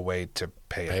no way to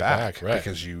pay it back right.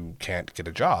 because you can't get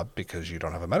a job because you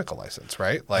don't have a medical license,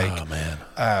 right? Like, oh,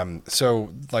 man.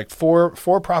 So like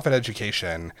for-profit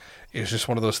education is just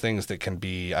one of those things that can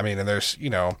be, I mean, and there's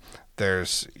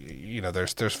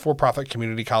for-profit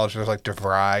community college. There's like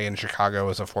DeVry in Chicago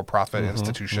is a for-profit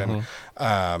institution.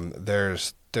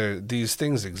 These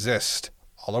things exist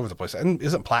all over the place. And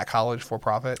isn't Platt College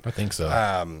for-profit? I think so.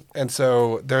 And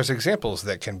so there's examples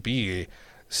that can be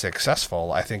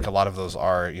successful. I think a lot of those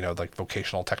are, like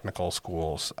vocational technical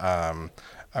schools,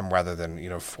 rather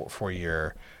than,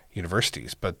 four-year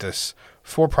universities. But this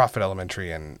for-profit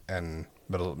elementary and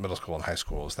middle school and high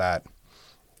schools, that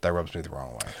rubs me the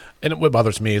wrong way. And what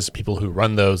bothers me is people who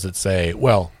run those that say,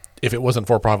 well, if it wasn't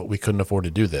for-profit, we couldn't afford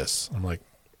to do this. I'm like,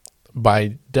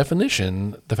 by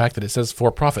definition, the fact that it says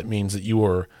for-profit means that you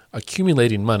are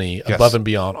accumulating money above and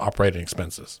beyond operating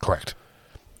expenses. Correct.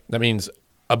 That means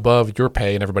above your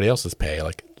pay and everybody else's pay,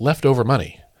 like leftover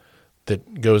money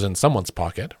that goes in someone's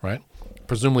pocket, right?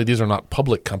 Presumably these are not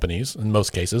public companies in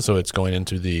most cases, so it's going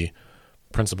into the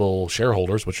principal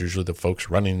shareholders, which are usually the folks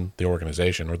running the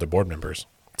organization or the board members.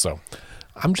 So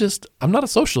I'm not a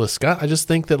socialist, Scott. I just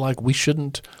think that like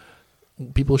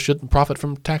people shouldn't profit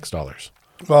from tax dollars.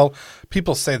 Well,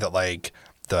 people say that like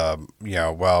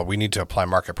we need to apply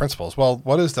market principles. Well,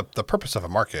 what is the purpose of a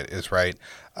market is, right,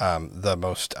 the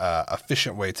most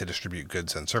efficient way to distribute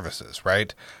goods and services,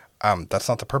 right? That's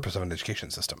not the purpose of an education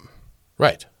system.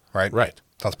 Right. Right? Right.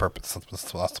 That's the purpose.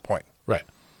 That's the point. Right.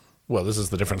 Well, this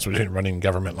is the difference between running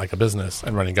government like a business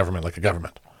and running government like a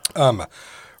government.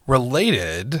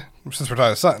 Related, since we're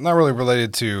talking, not really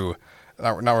related to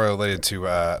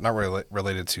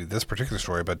this particular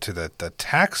story, but to the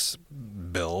tax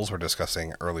bills we're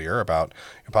discussing earlier about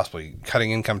possibly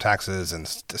cutting income taxes and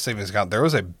savings account. There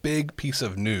was a big piece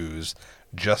of news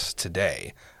just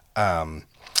today.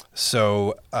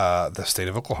 So the state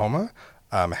of Oklahoma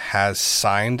has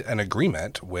signed an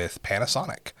agreement with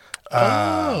Panasonic.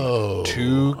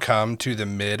 To come to the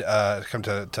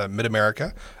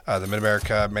Mid-America, the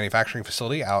Mid-America manufacturing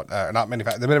facility out, the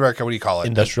Mid-America, what do you call it?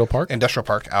 Industrial Park? Industrial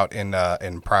Park out in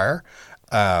Pryor.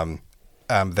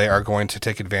 They are going to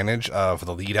take advantage of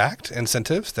the LEAD Act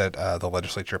incentives that the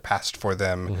legislature passed for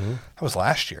them. That was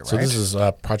last year, right? So this is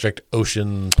Project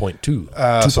Ocean Point 2,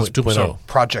 So 2.0.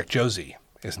 Project Josie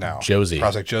is now. Josie.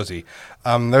 Project Josie.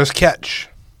 There's a catch.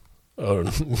 Oh,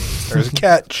 There's a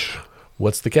catch.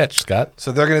 what's the catch, Scott?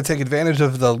 So they're going to take advantage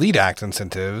of the LEAD Act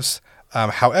incentives.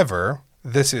 However,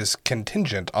 this is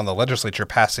contingent on the legislature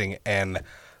passing an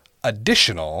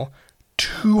additional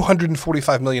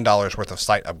 $245 million worth of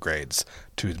site upgrades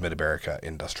to the Mid-America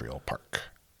Industrial Park.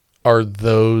 Are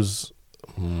those...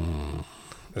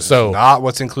 This So- is not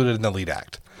what's included in the LEAD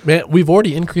Act. Man, we've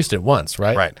already increased it once,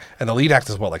 right? Right. And the LEAD Act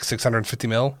is what, like 650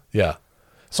 mil? Yeah.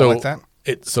 So Like that?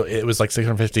 it was like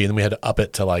 650, and then we had to up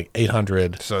it to like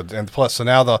 800. So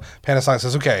now the Panasonic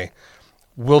says, okay,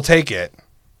 we'll take it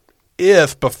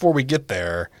if before we get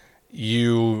there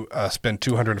you spend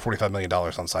 $245 million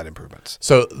on site improvements.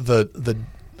 So the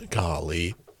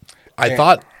golly, I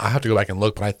thought I have to go back and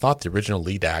look, but I thought the original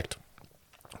LEAD Act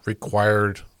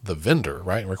required the vendor,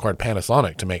 right, and required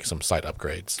Panasonic to make some site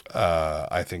upgrades.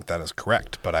 I think that is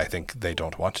correct, but I think they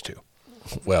don't want to.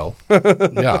 Well,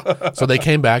 yeah. So they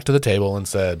came back to the table and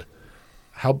said,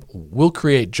 we'll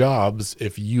create jobs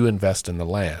if you invest in the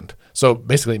land. So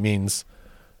basically it means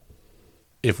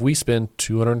if we spend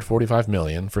 $245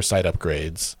 million for site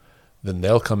upgrades, then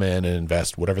they'll come in and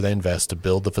invest whatever they invest to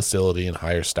build the facility and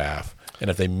hire staff. And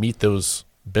if they meet those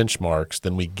benchmarks,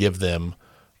 then we give them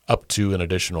up to an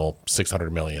additional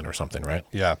 $600 million or something, right?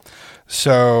 Yeah.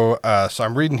 So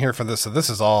I'm reading here for this. So this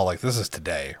is all like, this is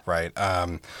today, right?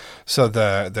 The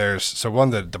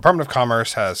Department of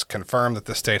Commerce has confirmed that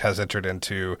the state has entered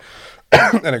into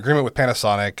an agreement with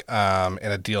Panasonic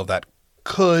in a deal that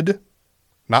could,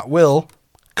 not will,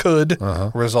 could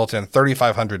result in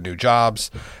 3,500 new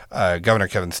jobs. Governor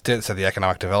Kevin Stitt said the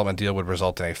economic development deal would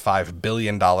result in a $5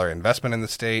 billion investment in the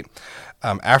state.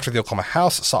 After the Oklahoma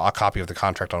House saw a copy of the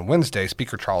contract on Wednesday,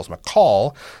 Speaker Charles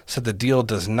McCall said the deal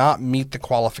does not meet the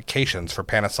qualifications for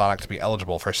Panasonic to be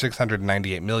eligible for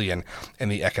 $698 million in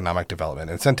the economic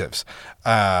development incentives.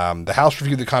 The House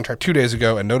reviewed the contract 2 days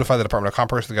ago and notified the Department of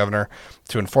Commerce, the governor,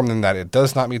 to inform them that it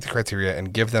does not meet the criteria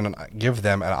and give them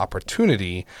an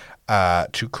opportunity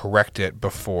to correct it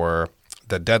before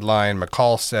the deadline.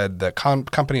 McCall said the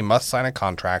company must sign a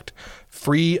contract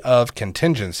free of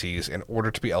contingencies in order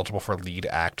to be eligible for LEAD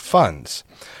Act funds.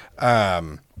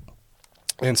 The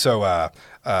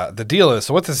deal is,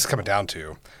 so what this is coming down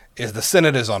to is the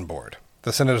Senate is on board.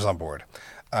 The Senate is on board.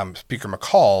 Speaker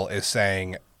McCall is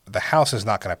saying the House is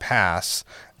not going to pass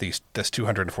this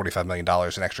 $245 million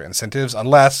in extra incentives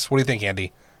unless, what do you think,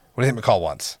 Andy? What do you think McCall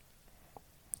wants?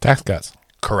 Tax cuts.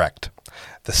 Correct.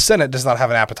 The Senate does not have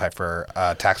an appetite for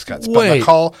tax cuts. Wait.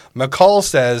 But McCall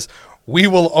says, we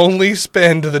will only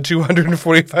spend the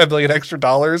 $245 million extra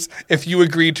dollars if you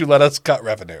agree to let us cut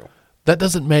revenue. That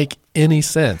doesn't make any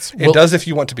sense. It does if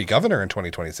you want to be governor in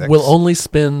 2026. We'll only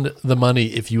spend the money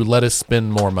if you let us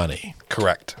spend more money,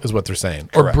 Correct. is what they're saying.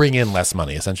 Correct. Or bring in less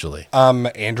money, essentially.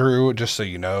 Andrew, just so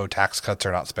you know, tax cuts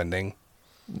are not spending.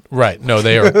 Right. No,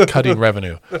 they are cutting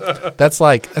revenue. That's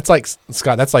like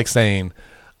Scott, that's like saying,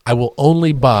 I will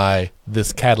only buy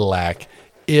this Cadillac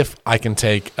if I can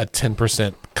take a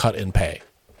 10% cut in pay.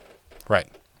 Right.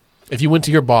 If you went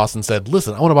to your boss and said,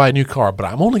 listen, I want to buy a new car, but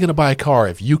I'm only going to buy a car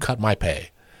if you cut my pay.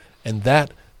 And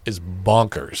that is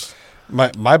bonkers.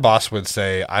 My boss would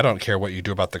say, I don't care what you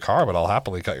do about the car, but I'll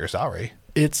happily cut your salary.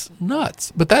 It's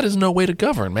nuts. But that is no way to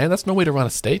govern, man. That's no way to run a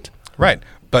state. Right.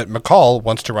 But McCall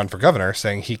wants to run for governor,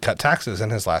 saying he cut taxes in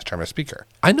his last term as speaker.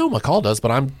 I know McCall does,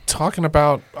 but I'm talking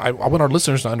about, I want our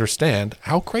listeners to understand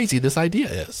how crazy this idea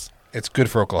is. It's good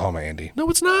for Oklahoma, Andy. No,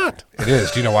 it's not. It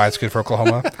is. Do you know why it's good for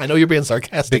Oklahoma? I know you're being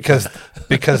sarcastic.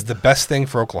 Because the best thing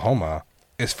for Oklahoma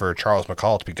is for Charles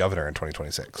McCall to be governor in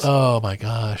 2026. Oh my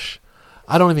gosh.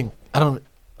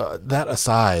 That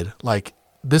aside, like,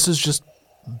 this is just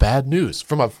bad news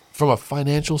from a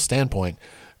financial standpoint.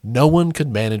 No one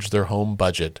could manage their home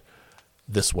budget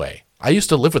this way. I used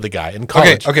to live with a guy in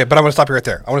college. Okay, but I'm going to stop you right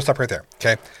there.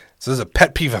 Okay. So this is a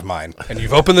pet peeve of mine, and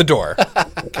you've opened the door.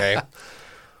 Okay.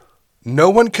 No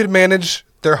one could manage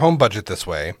their home budget this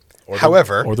way. Or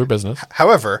their business.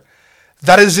 However,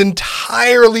 that is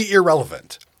entirely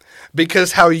irrelevant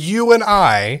because how you and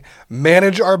I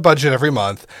manage our budget every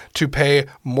month to pay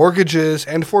mortgages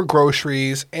and for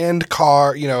groceries and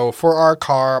car, for our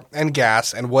car and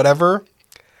gas and whatever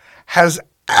has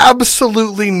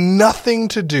absolutely nothing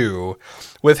to do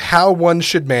with how one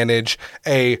should manage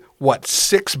a,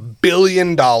 $6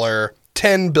 billion,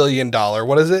 $10 billion,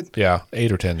 what is it? Yeah,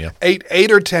 8 or 10, yeah. $8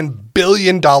 or $10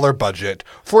 billion budget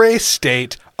for a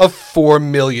state of 4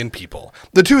 million people.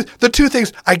 The two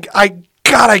things I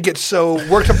God, I get so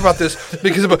worked up about this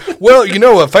because, a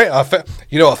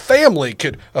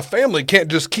family can't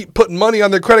just keep putting money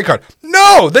on their credit card.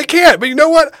 No, they can't. But you know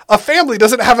what? A family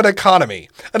doesn't have an economy,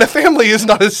 and a family is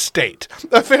not a state.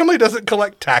 A family doesn't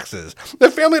collect taxes. A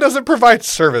family doesn't provide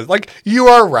service. Like, you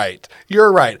are right.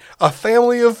 You're right. A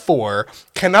family of 4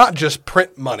 cannot just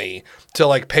print money to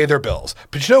like pay their bills.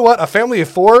 But you know what? A family of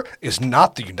 4 is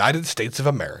not the United States of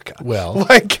America. Well,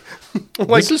 like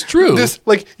this is true.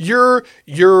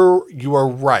 You are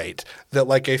right that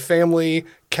like a family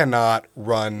cannot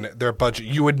run their budget.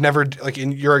 You would never, like,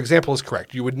 in your example is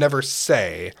correct. You would never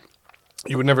say,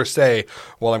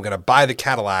 well, I'm going to buy the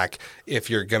Cadillac if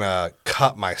you're going to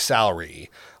cut my salary.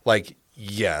 Like,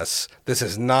 yes, this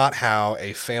is not how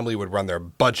a family would run their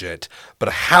budget, but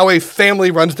how a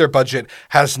family runs their budget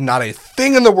has not a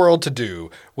thing in the world to do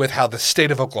with how the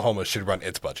state of Oklahoma should run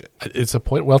its budget. It's a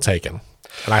point well taken.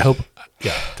 And I hope,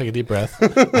 take a deep breath.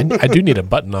 I do need a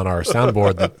button on our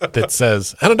soundboard that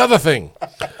says, and another thing.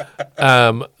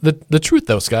 The truth,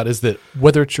 though, Scott, is that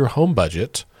whether it's your home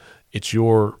budget, it's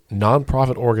your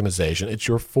nonprofit organization, it's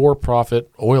your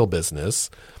for-profit oil business,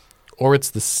 or it's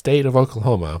the state of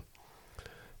Oklahoma,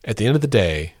 at the end of the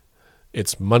day,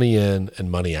 it's money in and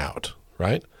money out,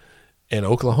 right? And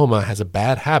Oklahoma has a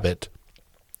bad habit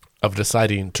of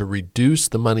deciding to reduce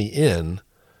the money in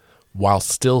while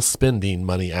still spending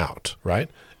money out,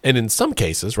 right? And in some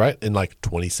cases, right, in like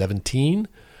 2017,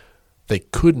 they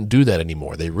couldn't do that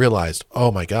anymore. They realized,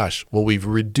 oh my gosh, well, we've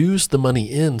reduced the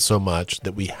money in so much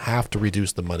that we have to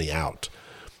reduce the money out.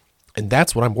 And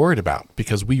that's what I'm worried about,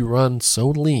 because we run so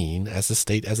lean as a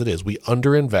state as it is. We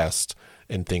underinvest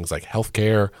in things like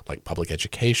healthcare, like public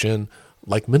education,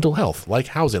 like mental health, like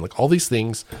housing, like all these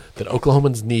things that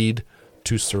Oklahomans need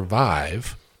to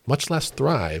survive, much less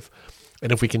thrive.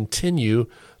 And if we continue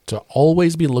to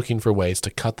always be looking for ways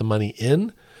to cut the money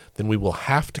in, then we will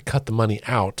have to cut the money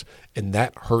out, and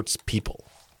that hurts people.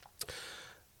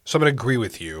 So I'm going to agree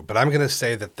with you, but I'm going to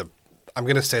say that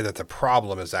the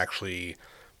problem is actually,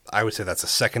 I would say that's a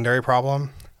secondary problem.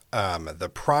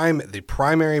 The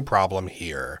primary problem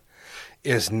here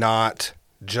is not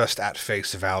just at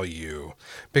face value,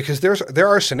 because there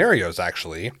are scenarios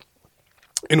actually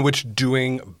in which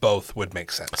doing both would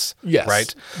make sense. Yes.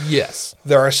 Right? Yes.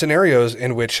 There are scenarios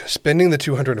in which spending the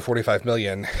 $245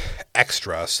 million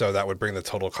extra, so that would bring the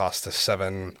total cost to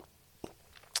 7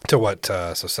 to what?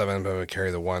 So 7 would carry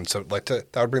the 1. So like that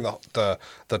would bring the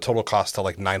total cost to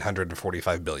like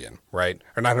 $945 billion, right?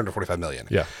 Or $945 million.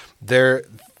 Yeah. There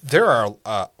are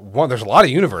there's a lot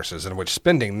of universes in which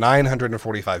spending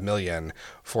 $945 million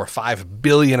for $5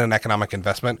 billion in economic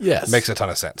investment makes a ton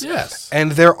of sense. Yes.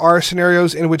 And there are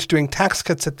scenarios in which doing tax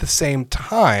cuts at the same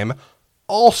time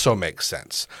also makes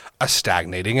sense. A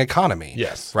stagnating economy.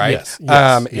 Yes. Right? Yes.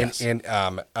 Yes.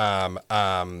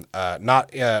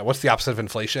 Not what's the opposite of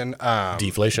inflation?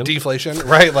 Deflation. Deflation,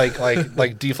 right?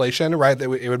 Like deflation, right?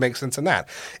 It would make sense in that.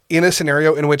 In a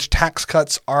scenario in which tax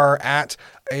cuts are at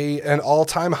an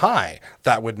all-time high,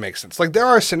 that would make sense. Like, there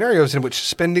are scenarios in which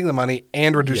spending the money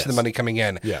and reducing the money coming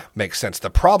in makes sense. The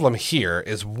problem here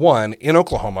is, one, in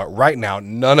Oklahoma right now,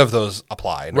 none of those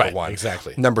apply. Number one.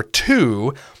 Exactly. Number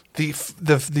two,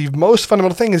 the most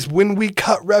fundamental thing is when we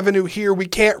cut revenue here, we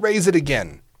can't raise it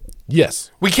again.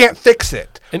 Yes. We can't fix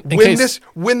it.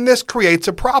 When this creates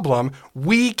a problem,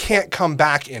 we can't come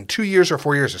back in 2 years or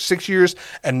 4 years or 6 years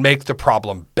and make the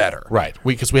problem better. Right.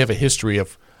 Because we have a history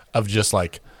of just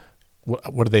like,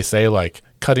 what do they say? Like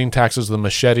cutting taxes with a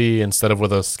machete instead of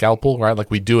with a scalpel, right?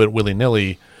 Like we do it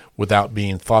willy-nilly without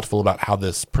being thoughtful about how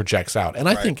this projects out. And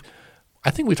I think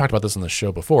we've talked about this in the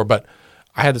show before, but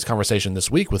I had this conversation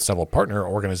this week with several partner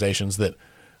organizations that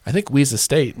I think we as a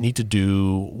state need to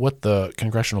do what the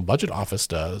Congressional Budget Office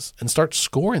does and start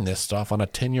scoring this stuff on a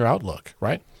 10-year outlook,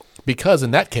 right? Because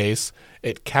in that case,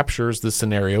 it captures the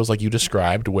scenarios like you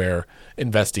described where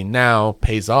investing now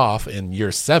pays off in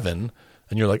year 7,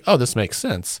 and you're like, oh, this makes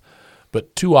sense.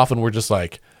 But too often we're just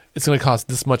like, it's going to cost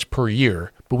this much per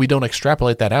year, but we don't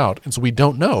extrapolate that out, and so we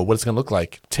don't know what it's going to look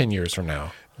like 10 years from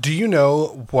now. Do you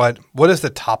know what is the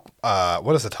top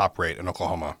rate in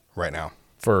Oklahoma right now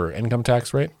for income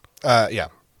tax rate? Yeah,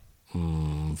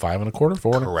 5.25%,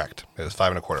 4. Correct. It is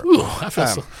 5.25%. Ooh, I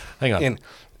feel hang on.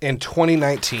 In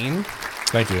 2019.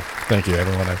 Thank you,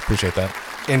 everyone. I appreciate that.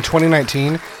 In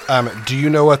 2019, do you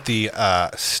know what the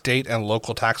state and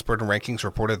local tax burden rankings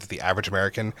reported that the average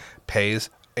American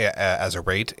pays as a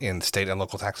rate in state and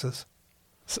local taxes?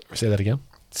 Say that again.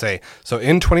 So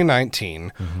in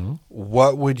 2019,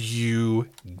 what would you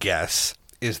guess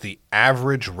is the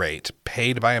average rate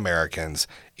paid by Americans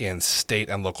in state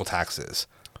and local taxes?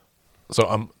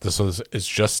 This is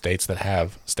just states that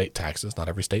have state taxes. Not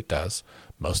every state does.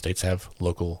 Most states have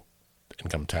local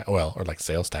income tax, or like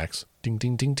sales tax. Ding,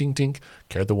 ding, ding, ding, ding.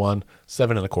 Carried the one,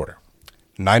 7.25.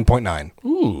 9.9.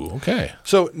 Ooh, okay.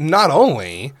 So not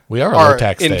only We are a are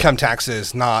low-tax state. income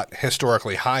taxes not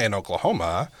historically high in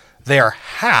Oklahoma, they are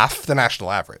half the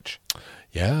national average,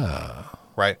 Yeah.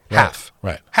 right? Half.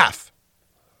 Right. Half.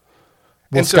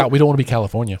 Well, And so- Scott, we don't want to be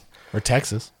California or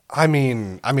Texas. I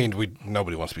mean,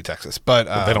 nobody wants to be Texas, but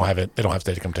They don't have it. They don't have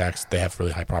state income tax. They have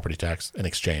really high property tax in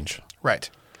exchange. right.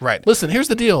 Listen, here's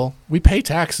the deal. We pay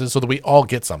taxes so that we all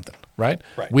get something, right?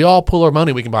 Right. We all pull our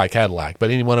money, we can buy a Cadillac, but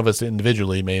any one of us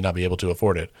individually may not be able to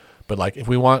afford it. But like if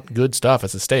we want good stuff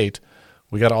as a state,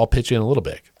 we got to all pitch in a little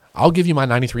bit. I'll give you my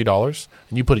 $93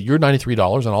 and you put your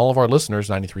 $93 and all of our listeners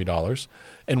 $93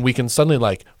 and we can suddenly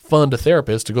like fund a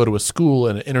therapist to go to a school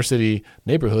in an inner city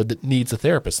neighborhood that needs a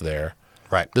therapist there.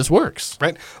 Right. This works.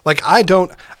 Right. Like I know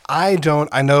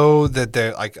that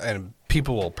they're like, and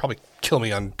people will probably kill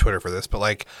me on Twitter for this, but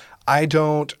like, I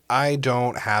don't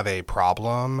have a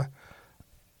problem.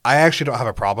 I actually don't have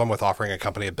a problem with offering a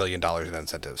company $1 billion in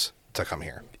incentives to come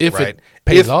here. If right? it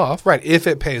pays off. Right. If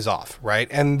it pays off. Right.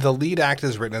 And the LEAD Act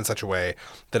is written in such a way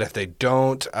that if they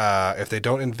don't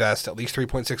invest at least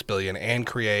 $3.6 billion and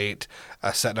create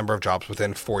a set number of jobs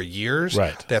within 4 years,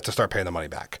 Right. they have to start paying the money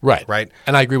back. Right. Right.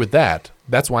 And I agree with that.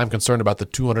 That's why I'm concerned about the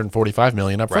 $245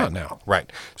 million up front now.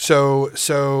 Right. So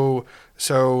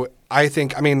I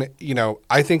think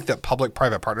that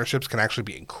public-private partnerships can actually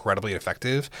be incredibly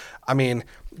effective. I mean,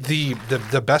 the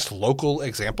best local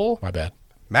example, My bad.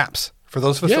 Maps. For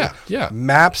those of us, Yeah.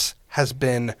 Maps has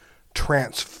been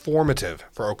transformative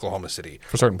for Oklahoma City.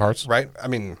 For certain parts. Right? I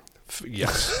mean,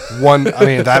 yes.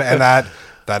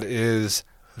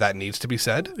 That needs to be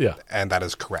said. Yeah. And that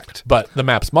is correct. But the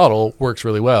MAPS model works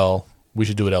really well. We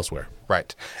should do it elsewhere.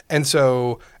 Right. And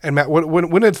so, when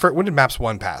did Maps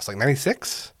 1 pass? Like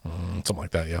 96? Something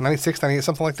like that, yeah. 96, 98,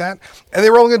 something like that. And they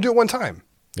were only going to do it one time.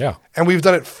 Yeah. And we've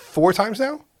done it 4 times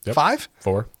now? Yep. 5?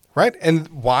 4. Right? And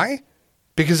why?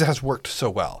 Because it has worked so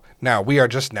well. Now, we are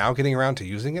just now getting around to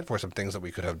using it for some things that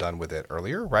we could have done with it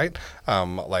earlier, right?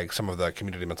 Like some of the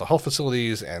community mental health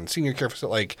facilities and senior care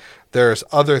facilities. Like, there's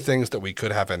other things that we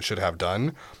could have and should have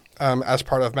done as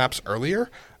part of MAPS earlier.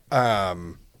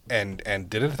 And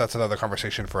did it. That's another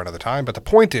conversation for another time. But the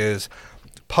point is,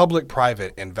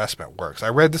 public-private investment works. I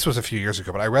read, this was a few years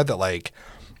ago, but I read that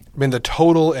the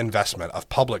total investment of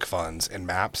public funds in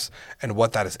MAPS and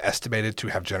what that is estimated to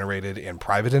have generated in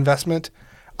private investment,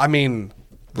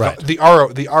 Right. the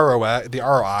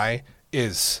ROI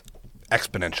is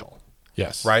exponential.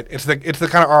 Yes. Right? It's the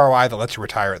kind of ROI that lets you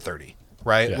retire at 30,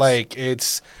 right? Yes. Like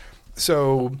it's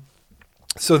so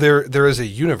there is a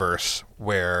universe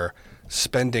where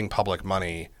spending public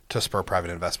money to spur private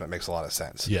investment makes a lot of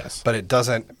sense. Yes. But it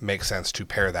doesn't make sense to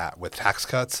pair that with tax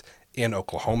cuts in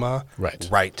Oklahoma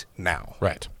right now.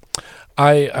 Right.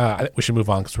 We should move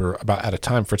on because we're about out of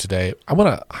time for today. I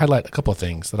want to highlight a couple of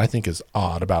things that I think is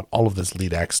odd about all of this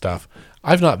LEAD Act stuff.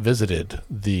 I've not visited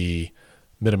the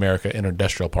Mid-America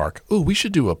Industrial Park. Ooh, we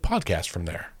should do a podcast from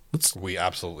there. We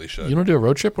absolutely should. You want to do a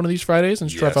road trip one of these Fridays and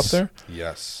just drive up there?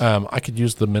 Yes. I could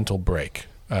use the mental break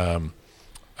of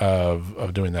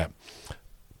doing that.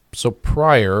 So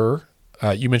prior,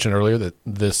 you mentioned earlier that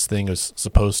this thing is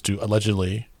supposed to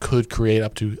allegedly could create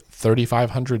up to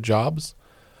 3,500 jobs.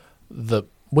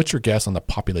 What's your guess on the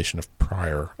population of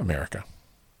prior America?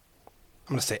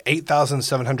 I'm going to say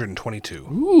 8,722.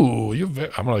 Ooh,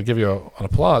 I'm going to give you an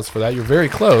applause for that. You're very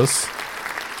close.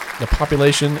 The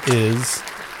population is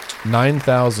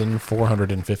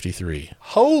 9,453.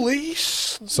 Holy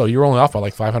So you're only off by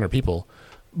like 500 people,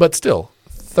 but still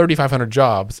 3,500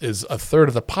 jobs is a third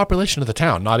of the population of the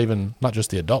town, not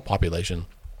just the adult population.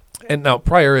 And now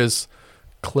Pryor is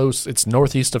close. It's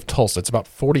northeast of Tulsa. It's about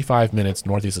 45 minutes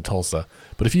northeast of Tulsa.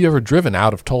 But if you've ever driven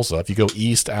out of Tulsa, if you go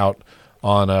east out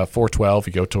on 412,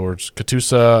 you go towards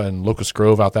Catoosa and Locust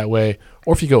Grove out that way,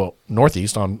 or if you go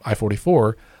northeast on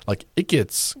I-44, like it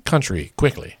gets country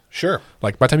quickly. Sure.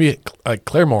 Like by the time you get,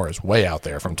 Claremore is way out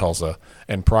there from Tulsa,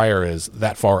 and Pryor is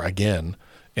that far again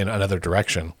in another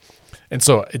direction. And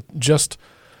so it just,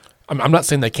 I'm not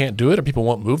saying they can't do it or people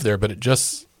won't move there, but it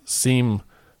just seemed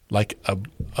like a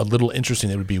little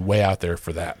interesting. It would be way out there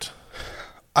for that.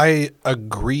 I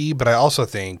agree, but I also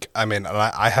think,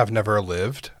 I have never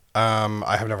lived.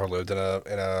 I have never lived in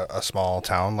a small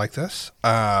town like this.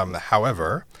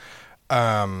 However,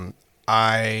 I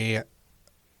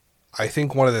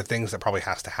think one of the things that probably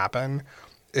has to happen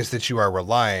is that you are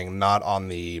relying not on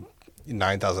the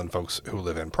 9,000 folks who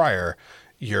live in Pryor.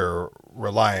 You're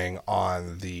relying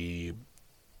on the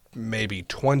maybe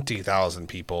 20,000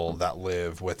 people that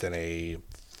live within a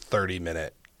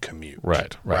 30-minute commute.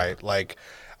 Right. Like,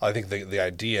 I think the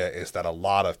idea is that a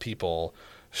lot of people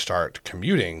start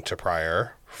commuting to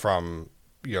Pryor from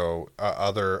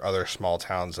other small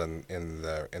towns in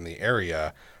the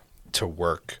area to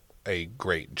work a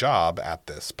great job at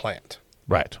this plant.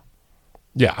 Right.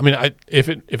 Yeah. I mean, if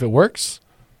it works,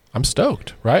 I'm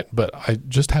stoked. Right. But I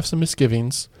just have some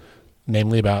misgivings,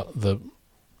 namely about the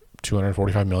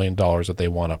 $245 million that they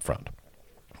want up front.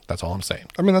 That's all I'm saying.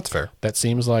 I mean, that's fair. That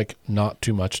seems like not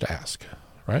too much to ask.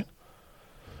 Right.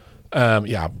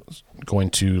 Yeah. I'm going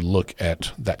to look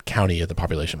at that county of the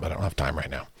population, but I don't have time right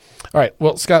now. All right.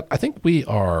 Well, Scott, I think we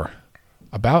are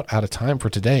about out of time for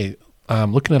today.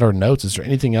 Looking at our notes, is there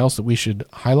anything else that we should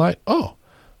highlight? Oh,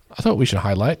 I thought we should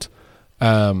highlight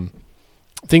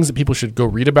things that people should go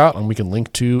read about and we can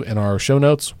link to in our show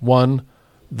notes. One,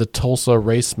 the Tulsa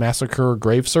Race Massacre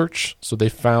grave search. So they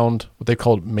found what they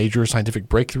called major scientific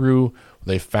breakthrough.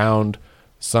 They found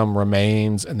some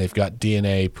remains and they've got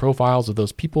DNA profiles of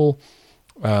those people.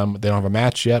 They don't have a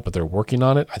match yet, but they're working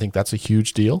on it. I think that's a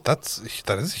huge deal. That is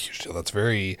a huge deal. That's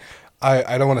very,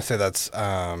 I don't want to say that's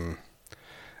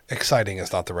exciting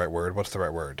is not the right word. What's the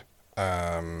right word?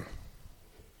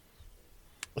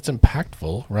 It's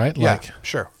impactful, right? Yeah, like,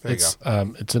 sure. There you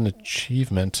go. It's an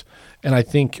achievement. And I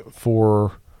think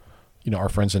for, our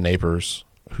friends and neighbors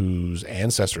whose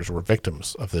ancestors were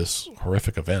victims of this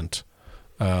horrific event,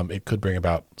 it could bring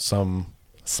about some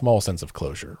small sense of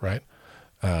closure, right?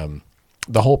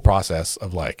 The whole process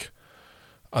of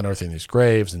unearthing these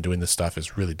graves and doing this stuff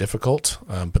is really difficult.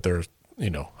 But there's,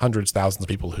 hundreds, thousands of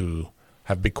people who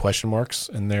have big question marks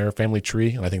in their family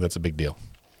tree. And I think that's a big deal.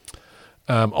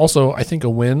 Also, I think a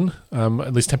win,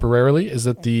 at least temporarily, is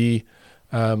that the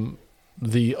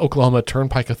Oklahoma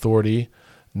Turnpike Authority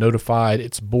notified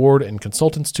its board and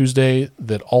consultants Tuesday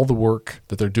that all the work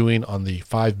that they're doing on the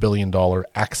 $5 billion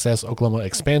Access Oklahoma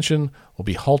expansion will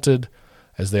be halted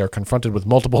as they are confronted with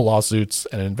multiple lawsuits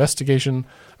and an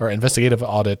investigative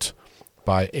audit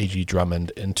by A.G.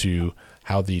 Drummond into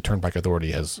how the Turnpike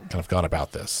Authority has kind of gone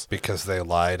about this. Because they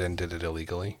lied and did it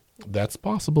illegally? That's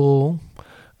possible.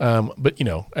 But,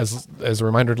 as a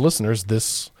reminder to listeners,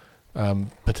 this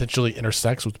potentially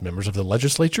intersects with members of the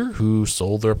legislature who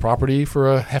sold their property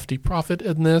for a hefty profit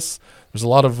in this. There's a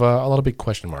lot of big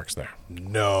question marks there.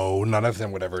 No, none of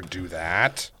them would ever do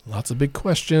that. Lots of big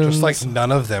questions. Just like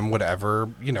none of them would ever,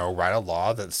 write a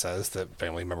law that says that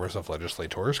family members of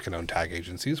legislators can own tag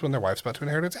agencies when their wife's about to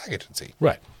inherit a tag agency.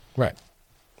 Right.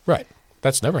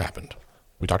 That's never happened.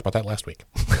 We talked about that last week.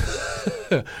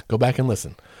 Go back and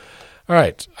listen. All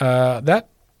right. That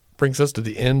brings us to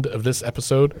the end of this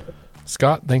episode.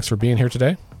 Scott, thanks for being here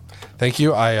today. Thank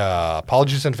you.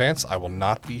 Apologies in advance. I will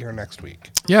not be here next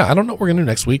week. Yeah, I don't know what we're going to do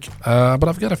next week, but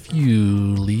I've got a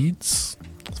few leads,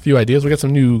 a few ideas. We got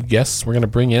some new guests we're going to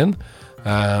bring in,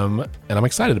 and I'm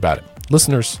excited about it.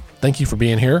 Listeners, thank you for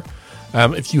being here.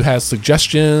 If you have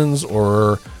suggestions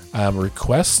or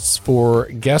requests for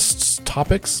guests'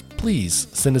 topics, please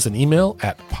send us an email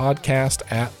at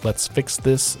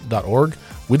podcast@letsfixthis.org.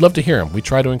 We'd love to hear them. We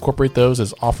try to incorporate those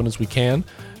as often as we can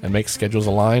and make schedules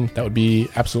align. That would be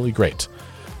absolutely great.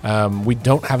 We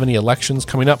don't have any elections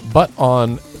coming up, but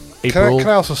on April... Can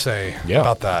I also say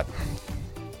about that?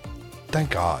 Thank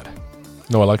God.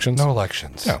 No elections? No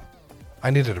elections. Yeah.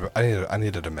 I needed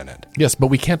a minute. Yes, but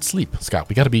we can't sleep, Scott.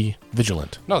 We got to be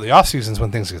vigilant. No, the off season's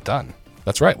when things get done.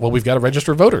 That's right. Well, we've got to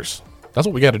register voters. That's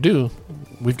what we got to do.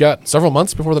 We've got several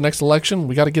months before the next election.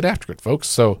 We got to get after it, folks.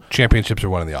 So championships are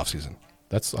won in the off season.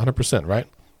 That's 100%, right?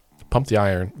 Pump the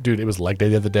iron. Dude, it was leg day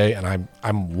the other day, and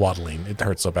I'm waddling. It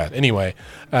hurts so bad. Anyway,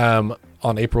 on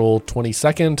April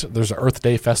 22nd, there's an Earth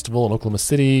Day Festival in Oklahoma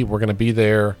City. We're going to be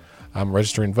there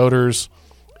registering voters.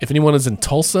 If anyone is in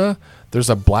Tulsa, there's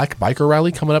a Black Biker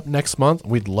Rally coming up next month.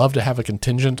 We'd love to have a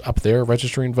contingent up there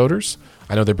registering voters.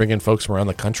 I know they're bringing folks from around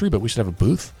the country, but we should have a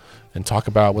booth and talk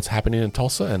about what's happening in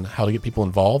Tulsa and how to get people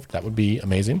involved. That would be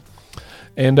amazing.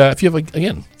 And if you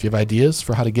have ideas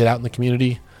for how to get out in the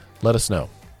community, let us know.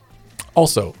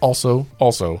 Also,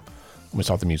 let me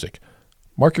stop the music.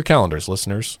 Mark your calendars,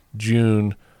 listeners.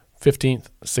 June 15th,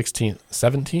 16th,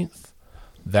 17th.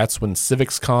 That's when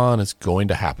CivicsCon is going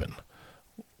to happen.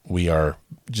 We are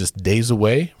just days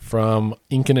away from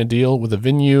inking a deal with a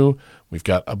venue. We've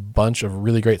got a bunch of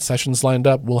really great sessions lined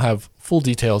up. We'll have full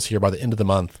details here by the end of the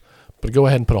month, but go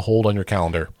ahead and put a hold on your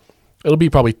calendar. It'll be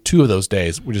probably 2 of those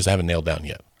days. We just haven't nailed down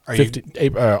yet.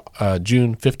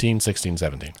 June 15, 16,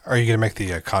 17. Are you going to make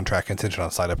the contract contingent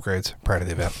on site upgrades prior to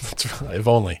the event? That's right. If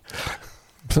only.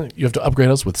 You have to upgrade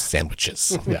us with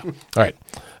sandwiches. Yeah. All right.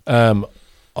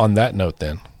 On that note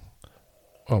then,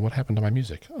 Oh, what happened to my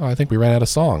music? Oh, I think we ran out of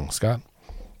song, Scott.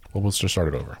 Well, we'll just start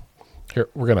it over. Here,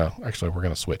 we're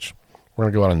gonna switch. We're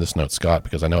gonna go out on this note, Scott,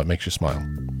 because I know it makes you smile.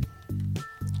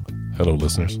 Hello,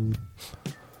 listeners.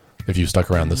 If you've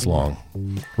stuck around this long,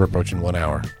 we're approaching 1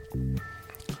 hour.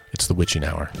 It's the witching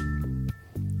hour.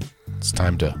 It's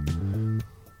time to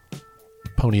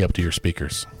pony up to your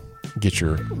speakers. Get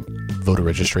your voter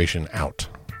registration out.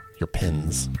 Your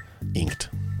pens inked.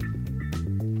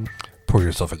 Pour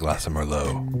yourself a glass of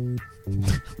Merlot.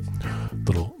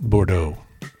 Little Bordeaux.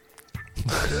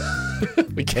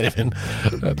 We can't even.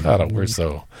 We're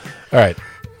so. All right,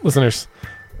 listeners.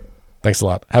 Thanks a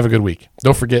lot. Have a good week.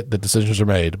 Don't forget that decisions are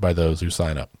made by those who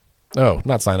sign up. Oh,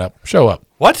 not sign up. Show up.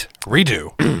 What?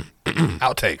 Redo.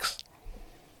 Outtakes.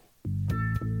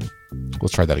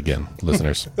 Let's try that again,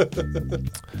 listeners.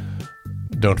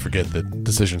 Don't forget that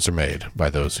decisions are made by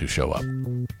those who show up.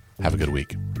 Have a good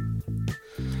week.